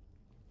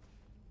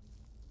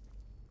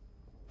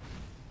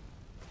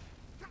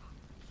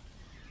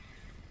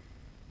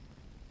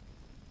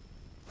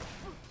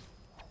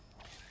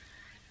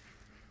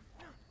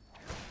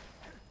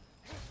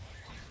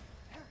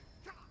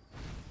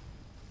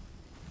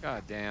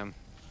 God damn.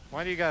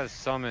 Why do you gotta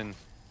summon?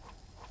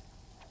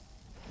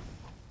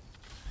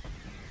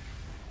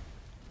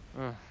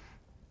 Ugh.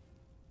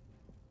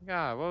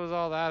 God, what was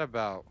all that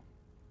about?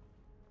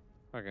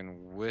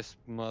 Fucking wisp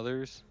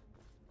mothers.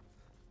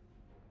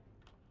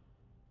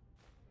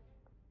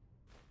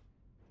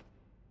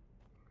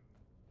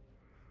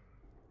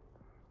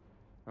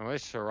 I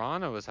wish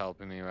Serana was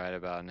helping me right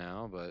about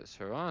now, but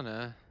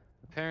Serana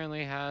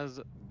apparently has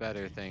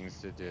better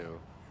things to do.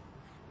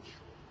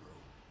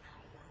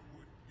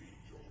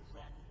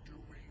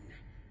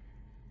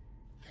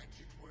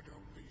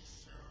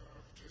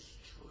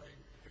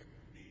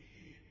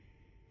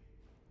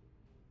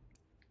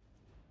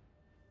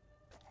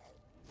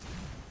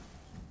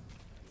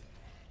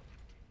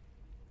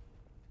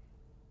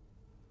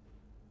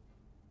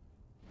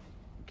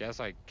 Guess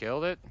I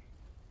killed it?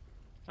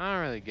 I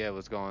don't really get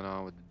what's going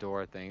on with the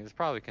door thing. It's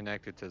probably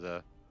connected to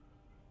the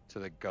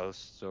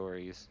ghost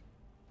stories.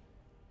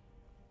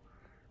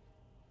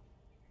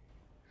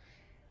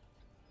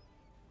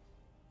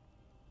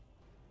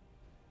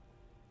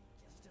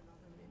 Just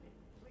another minute,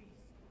 please.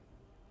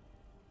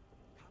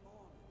 Come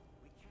on.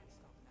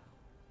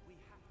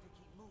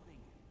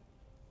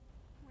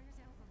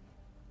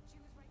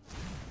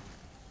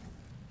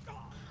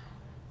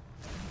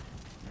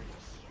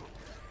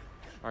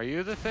 Are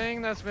you the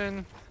thing that's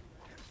been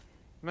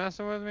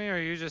messing with me, or are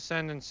you just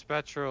sending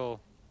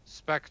spectral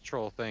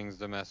things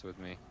to mess with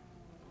me?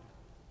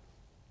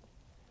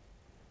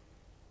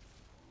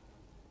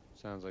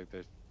 Sounds like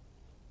there's...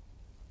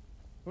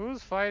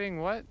 Who's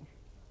fighting what?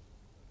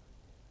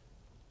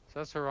 Is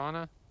that Serana?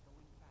 Going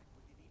back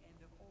would be the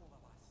end of all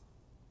of us.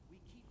 We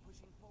keep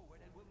pushing forward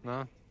and we'll No?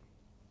 make it.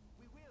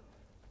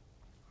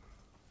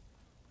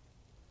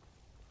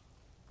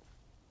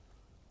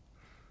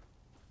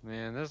 We will.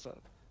 Man,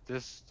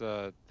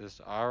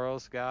 this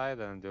Aros guy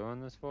that I'm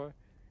doing this for,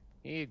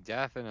 he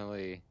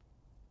definitely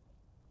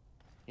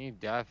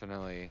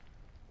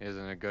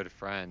isn't a good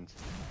friend.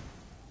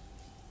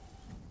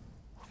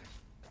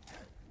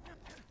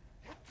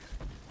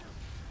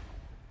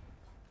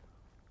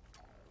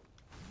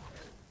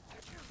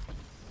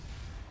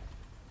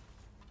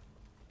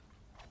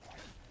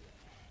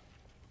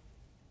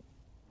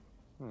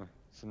 Huh.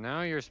 So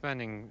now you're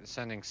sending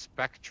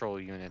spectral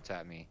units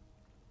at me.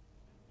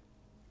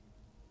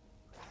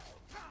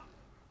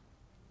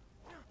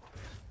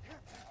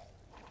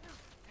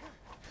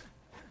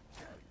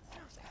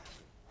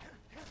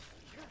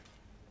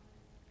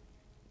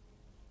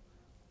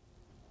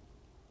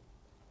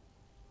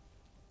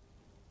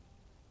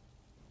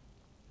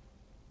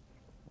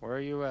 Where are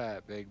you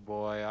at, big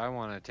boy? I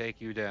want to take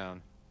you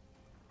down.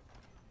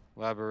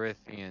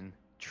 Labyrinthian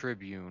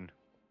Tribune.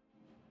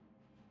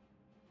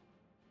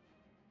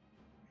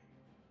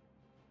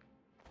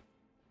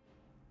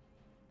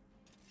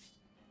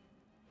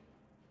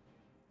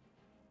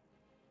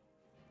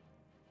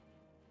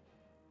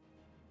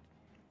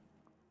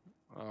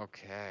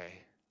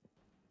 Okay.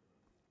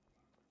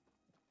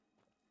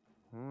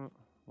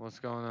 What's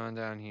going on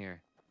down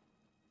here?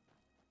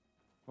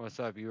 What's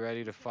up? You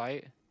ready to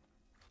fight?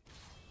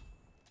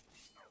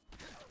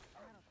 That'll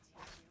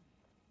teach you.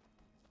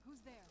 Who's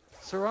there?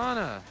 Serana,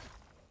 Done?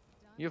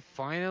 you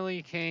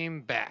finally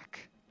came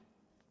back.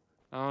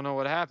 I don't know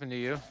what happened to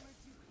you. Where'd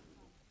you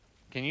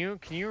come from?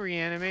 Can you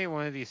reanimate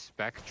one of these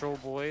spectral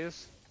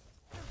boys?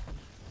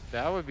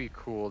 That would be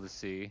cool to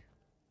see.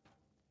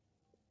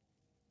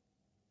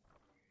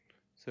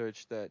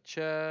 Search that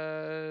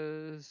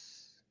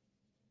chest.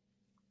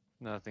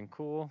 Nothing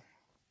cool.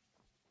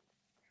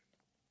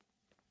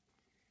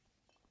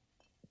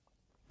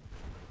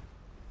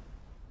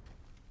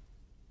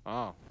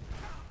 Oh.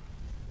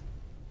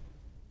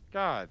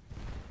 God.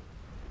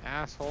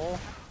 Asshole.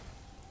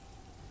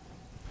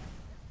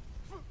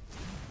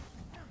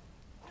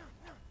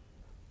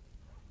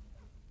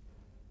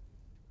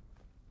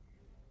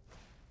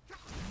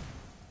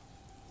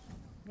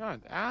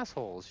 God,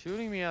 assholes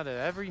shooting me out of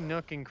every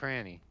nook and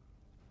cranny.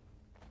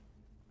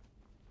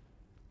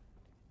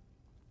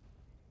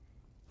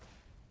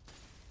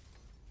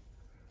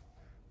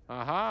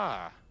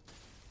 Aha!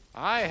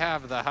 I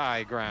have the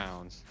high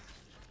grounds.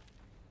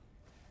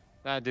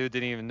 That dude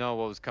didn't even know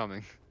what was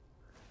coming.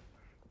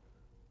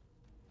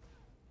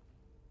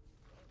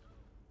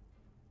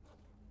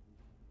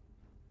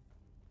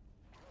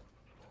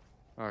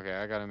 Okay,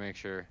 I gotta make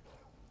sure.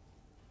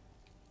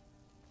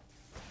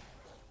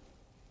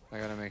 I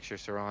gotta make sure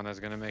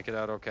Serana's gonna make it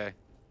out okay.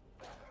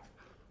 Done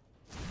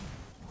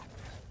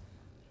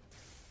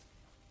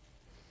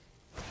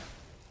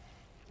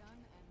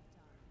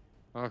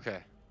and done. Okay.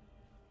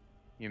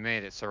 You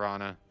made it,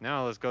 Serana.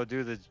 Now let's go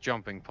do this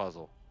jumping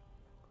puzzle.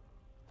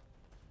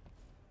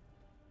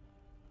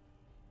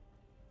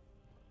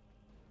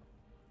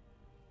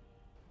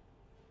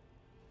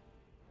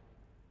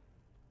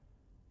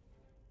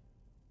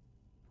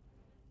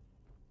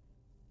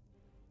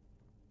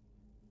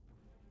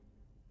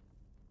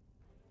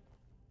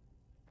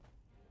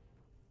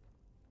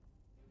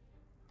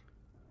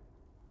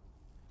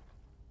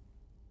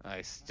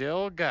 I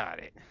still got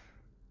it.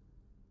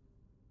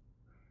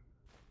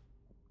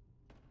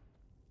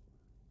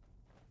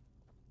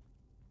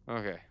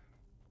 Okay.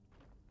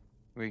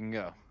 We can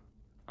go.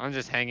 I'm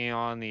just hanging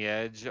on the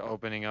edge,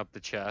 opening up the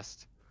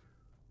chest.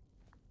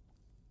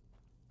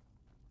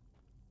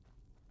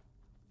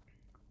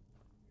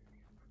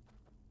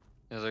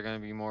 Is there gonna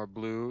be more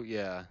blue?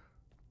 Yeah.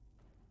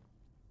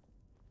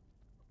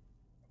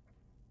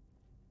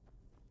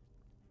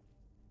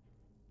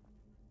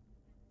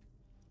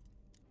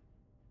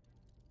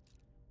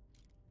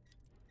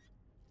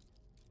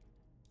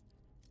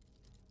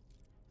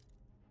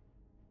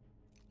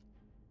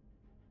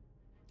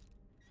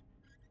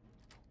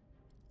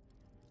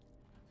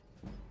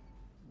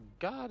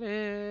 Got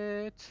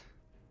it.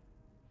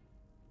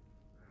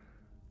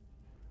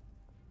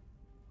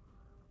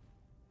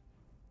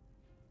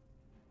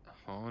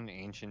 Hone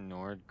Ancient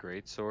Nord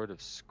Greatsword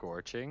of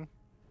Scorching.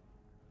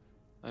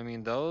 I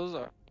mean, those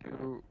are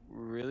two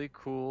really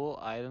cool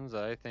items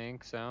that I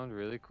think sound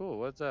really cool.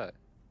 What's that?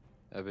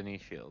 Ebony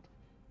Shield.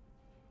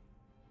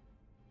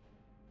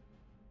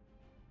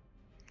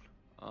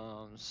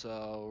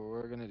 So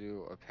we're gonna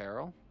do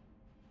apparel.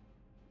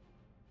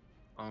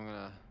 I'm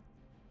gonna...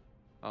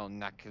 Oh,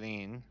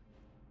 Nakreen.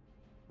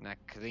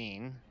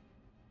 Nakreen.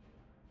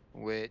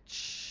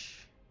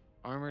 Which...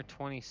 Armor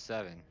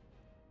 27.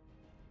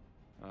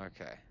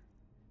 Okay.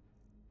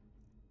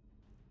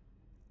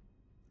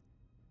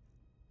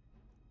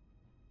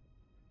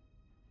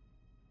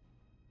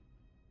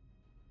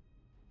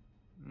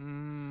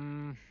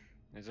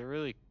 Is it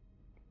really?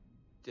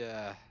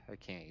 I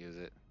can't use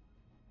it.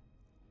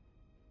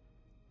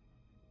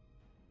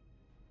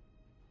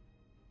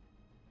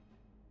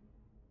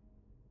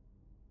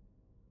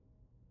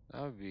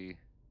 That would be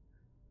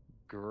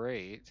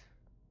great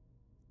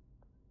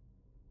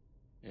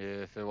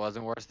if it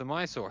wasn't worse than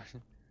my sword.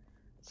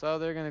 So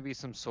there are gonna be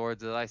some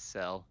swords that I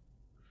sell.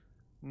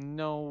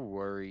 No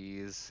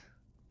worries.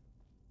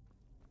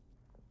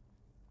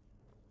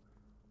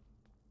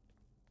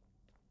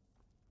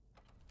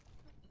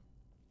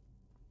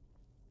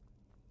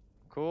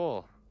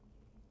 Cool.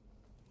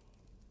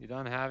 You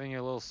done having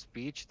your little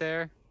speech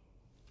there?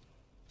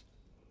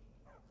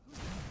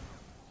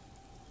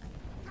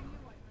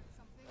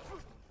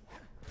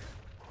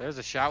 There's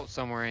a shout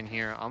somewhere in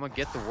here. I'm gonna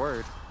get the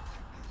word.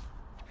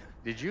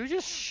 Did you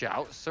just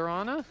shout,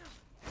 Serana?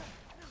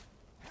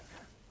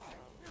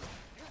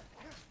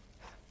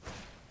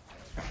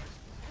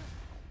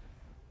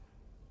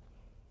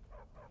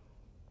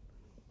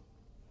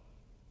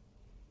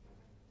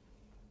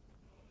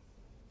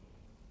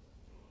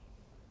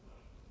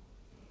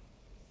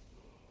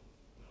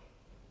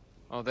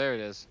 Oh, there it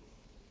is.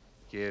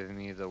 Give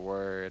me the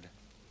word.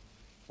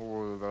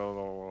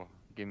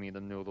 Give me the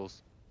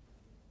noodles.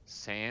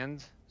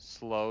 Sand,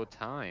 slow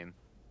time.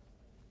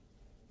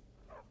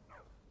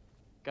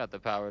 Got the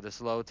power to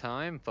slow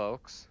time,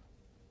 folks.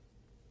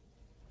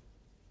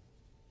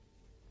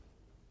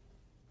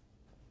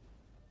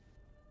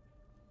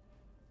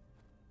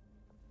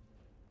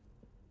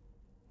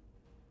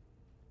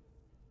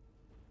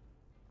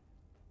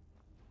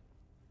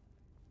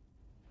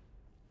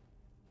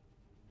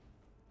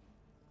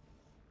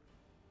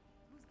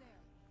 Who's there?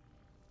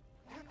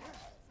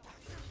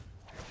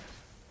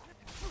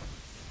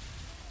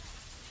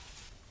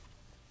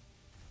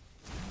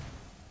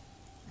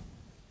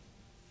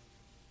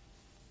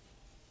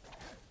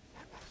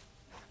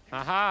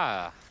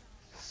 Haha!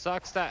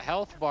 Sucks that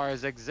health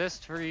bars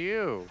exist for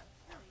you.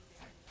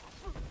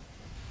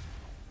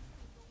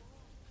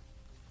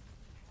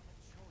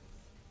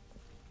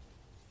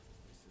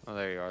 Oh,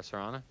 there you are,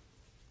 Serana.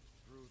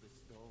 Through the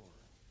storm.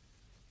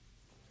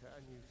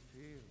 Can you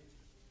feel it?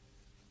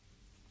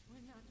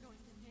 We're not going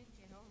to make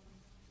it, are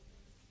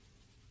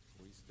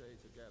we? We stay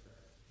together,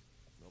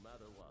 no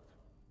matter what.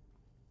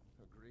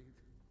 Agreed?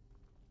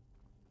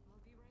 I'll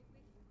be right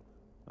with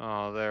you.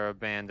 Oh, they're a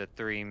band of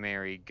 3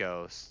 merry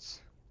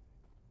ghosts.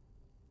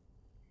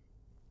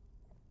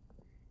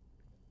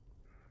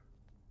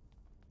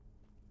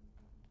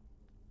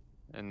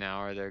 And now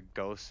are there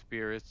ghost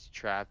spirits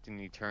trapped in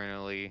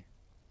eternally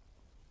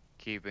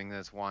keeping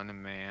this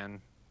one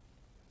man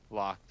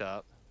locked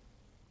up?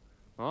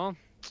 Well,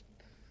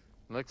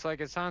 looks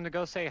like it's time to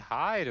go say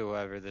hi to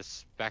whoever this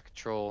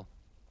spectral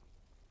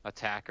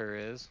attacker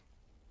is.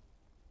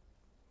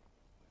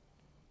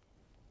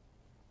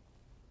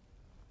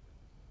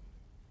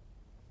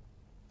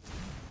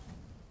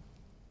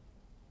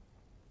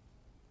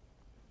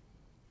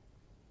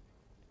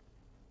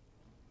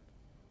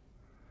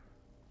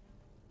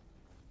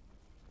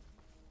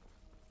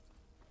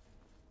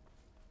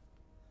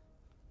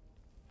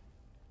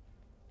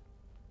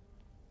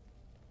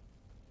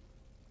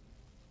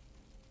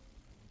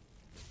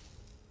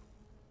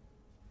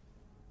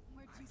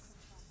 Where'd you come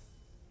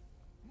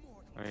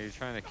from? Are you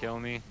trying to kill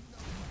me?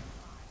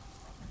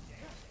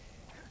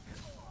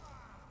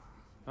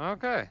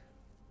 Okay.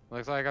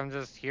 Looks like I'm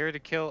just here to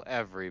kill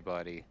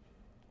everybody.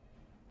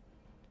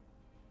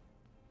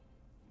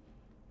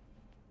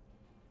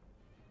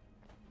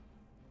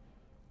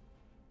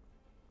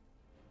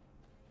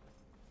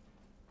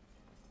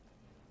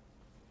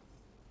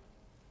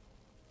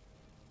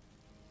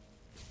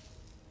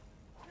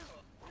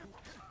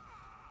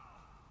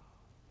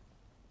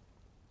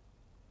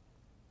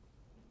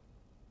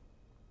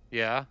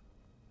 Yeah?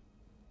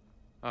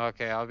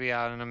 Okay, I'll be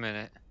out in a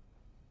minute.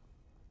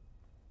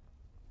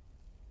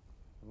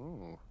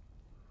 Ooh.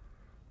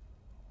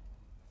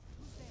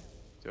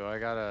 Do I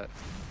gotta...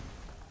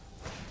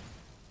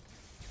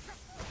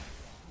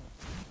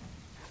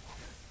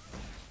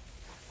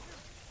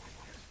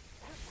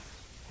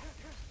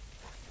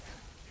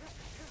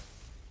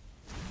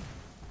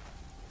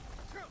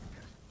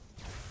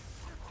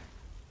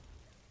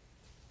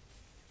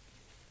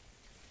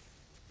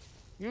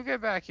 You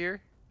get back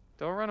here.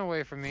 Don't run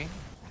away from me.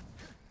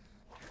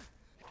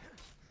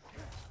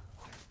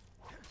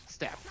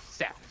 Stab,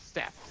 stab,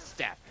 stab,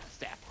 stab,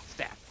 stab,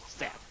 stab,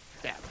 stab,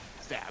 stab,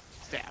 stab,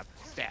 stab,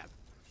 stab,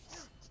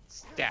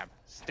 stab,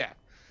 stab.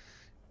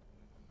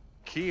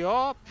 Key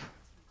up!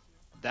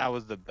 That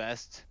was the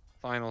best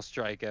final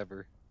strike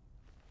ever.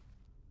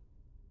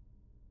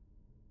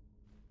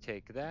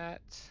 Take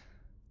that.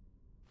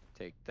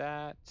 Take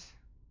that.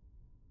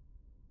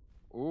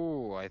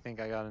 Ooh, I think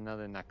I got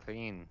another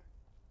Naklin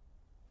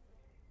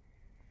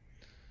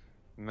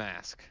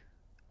mask.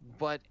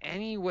 But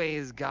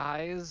anyways,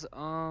 guys,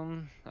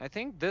 I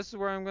think this is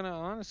where I'm gonna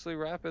honestly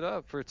wrap it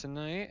up for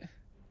tonight.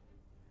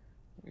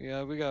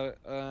 Yeah, we got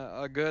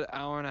a good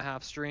hour and a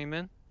half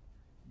streaming.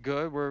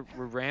 Good, we're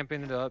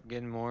ramping it up,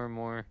 getting more and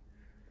more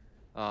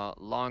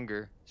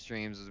longer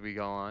streams as we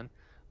go on.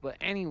 But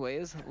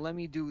anyways, let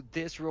me do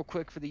this real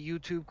quick for the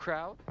YouTube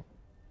crowd.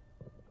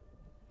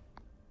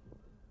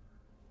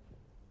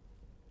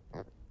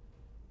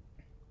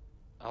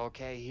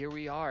 Okay, here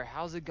we are.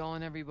 How's it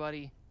going,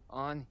 everybody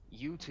on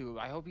YouTube?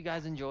 I hope you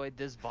guys enjoyed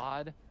this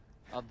VOD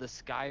of the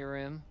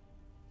Skyrim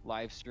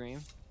live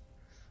stream.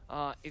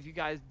 If you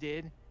guys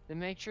did, then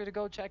make sure to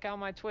go check out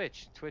my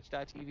Twitch,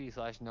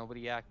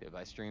 twitch.tv/nobodyactive.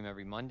 I stream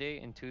every Monday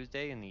and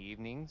Tuesday in the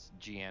evenings,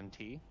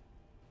 GMT.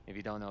 If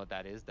you don't know what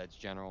that is, that's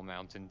General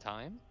Mountain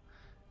Time.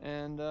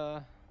 And,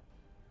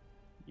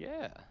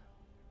 yeah.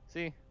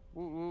 See?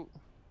 Woo woo.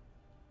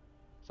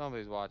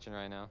 Somebody's watching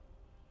right now.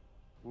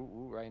 Woo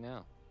woo right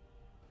now.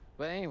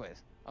 But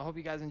anyways, I hope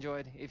you guys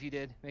enjoyed. If you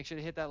did, make sure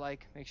to hit that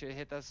like, make sure to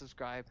hit that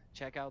subscribe.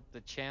 Check out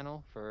the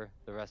channel for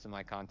the rest of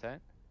my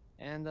content.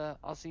 And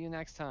I'll see you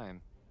next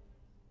time.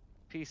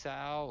 Peace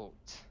out.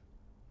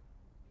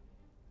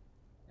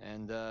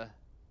 And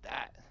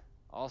that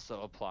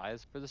also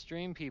applies for the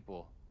stream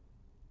people.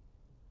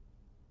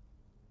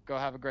 Go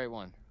have a great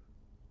one.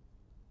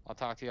 I'll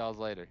talk to y'all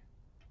later.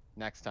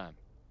 Next time.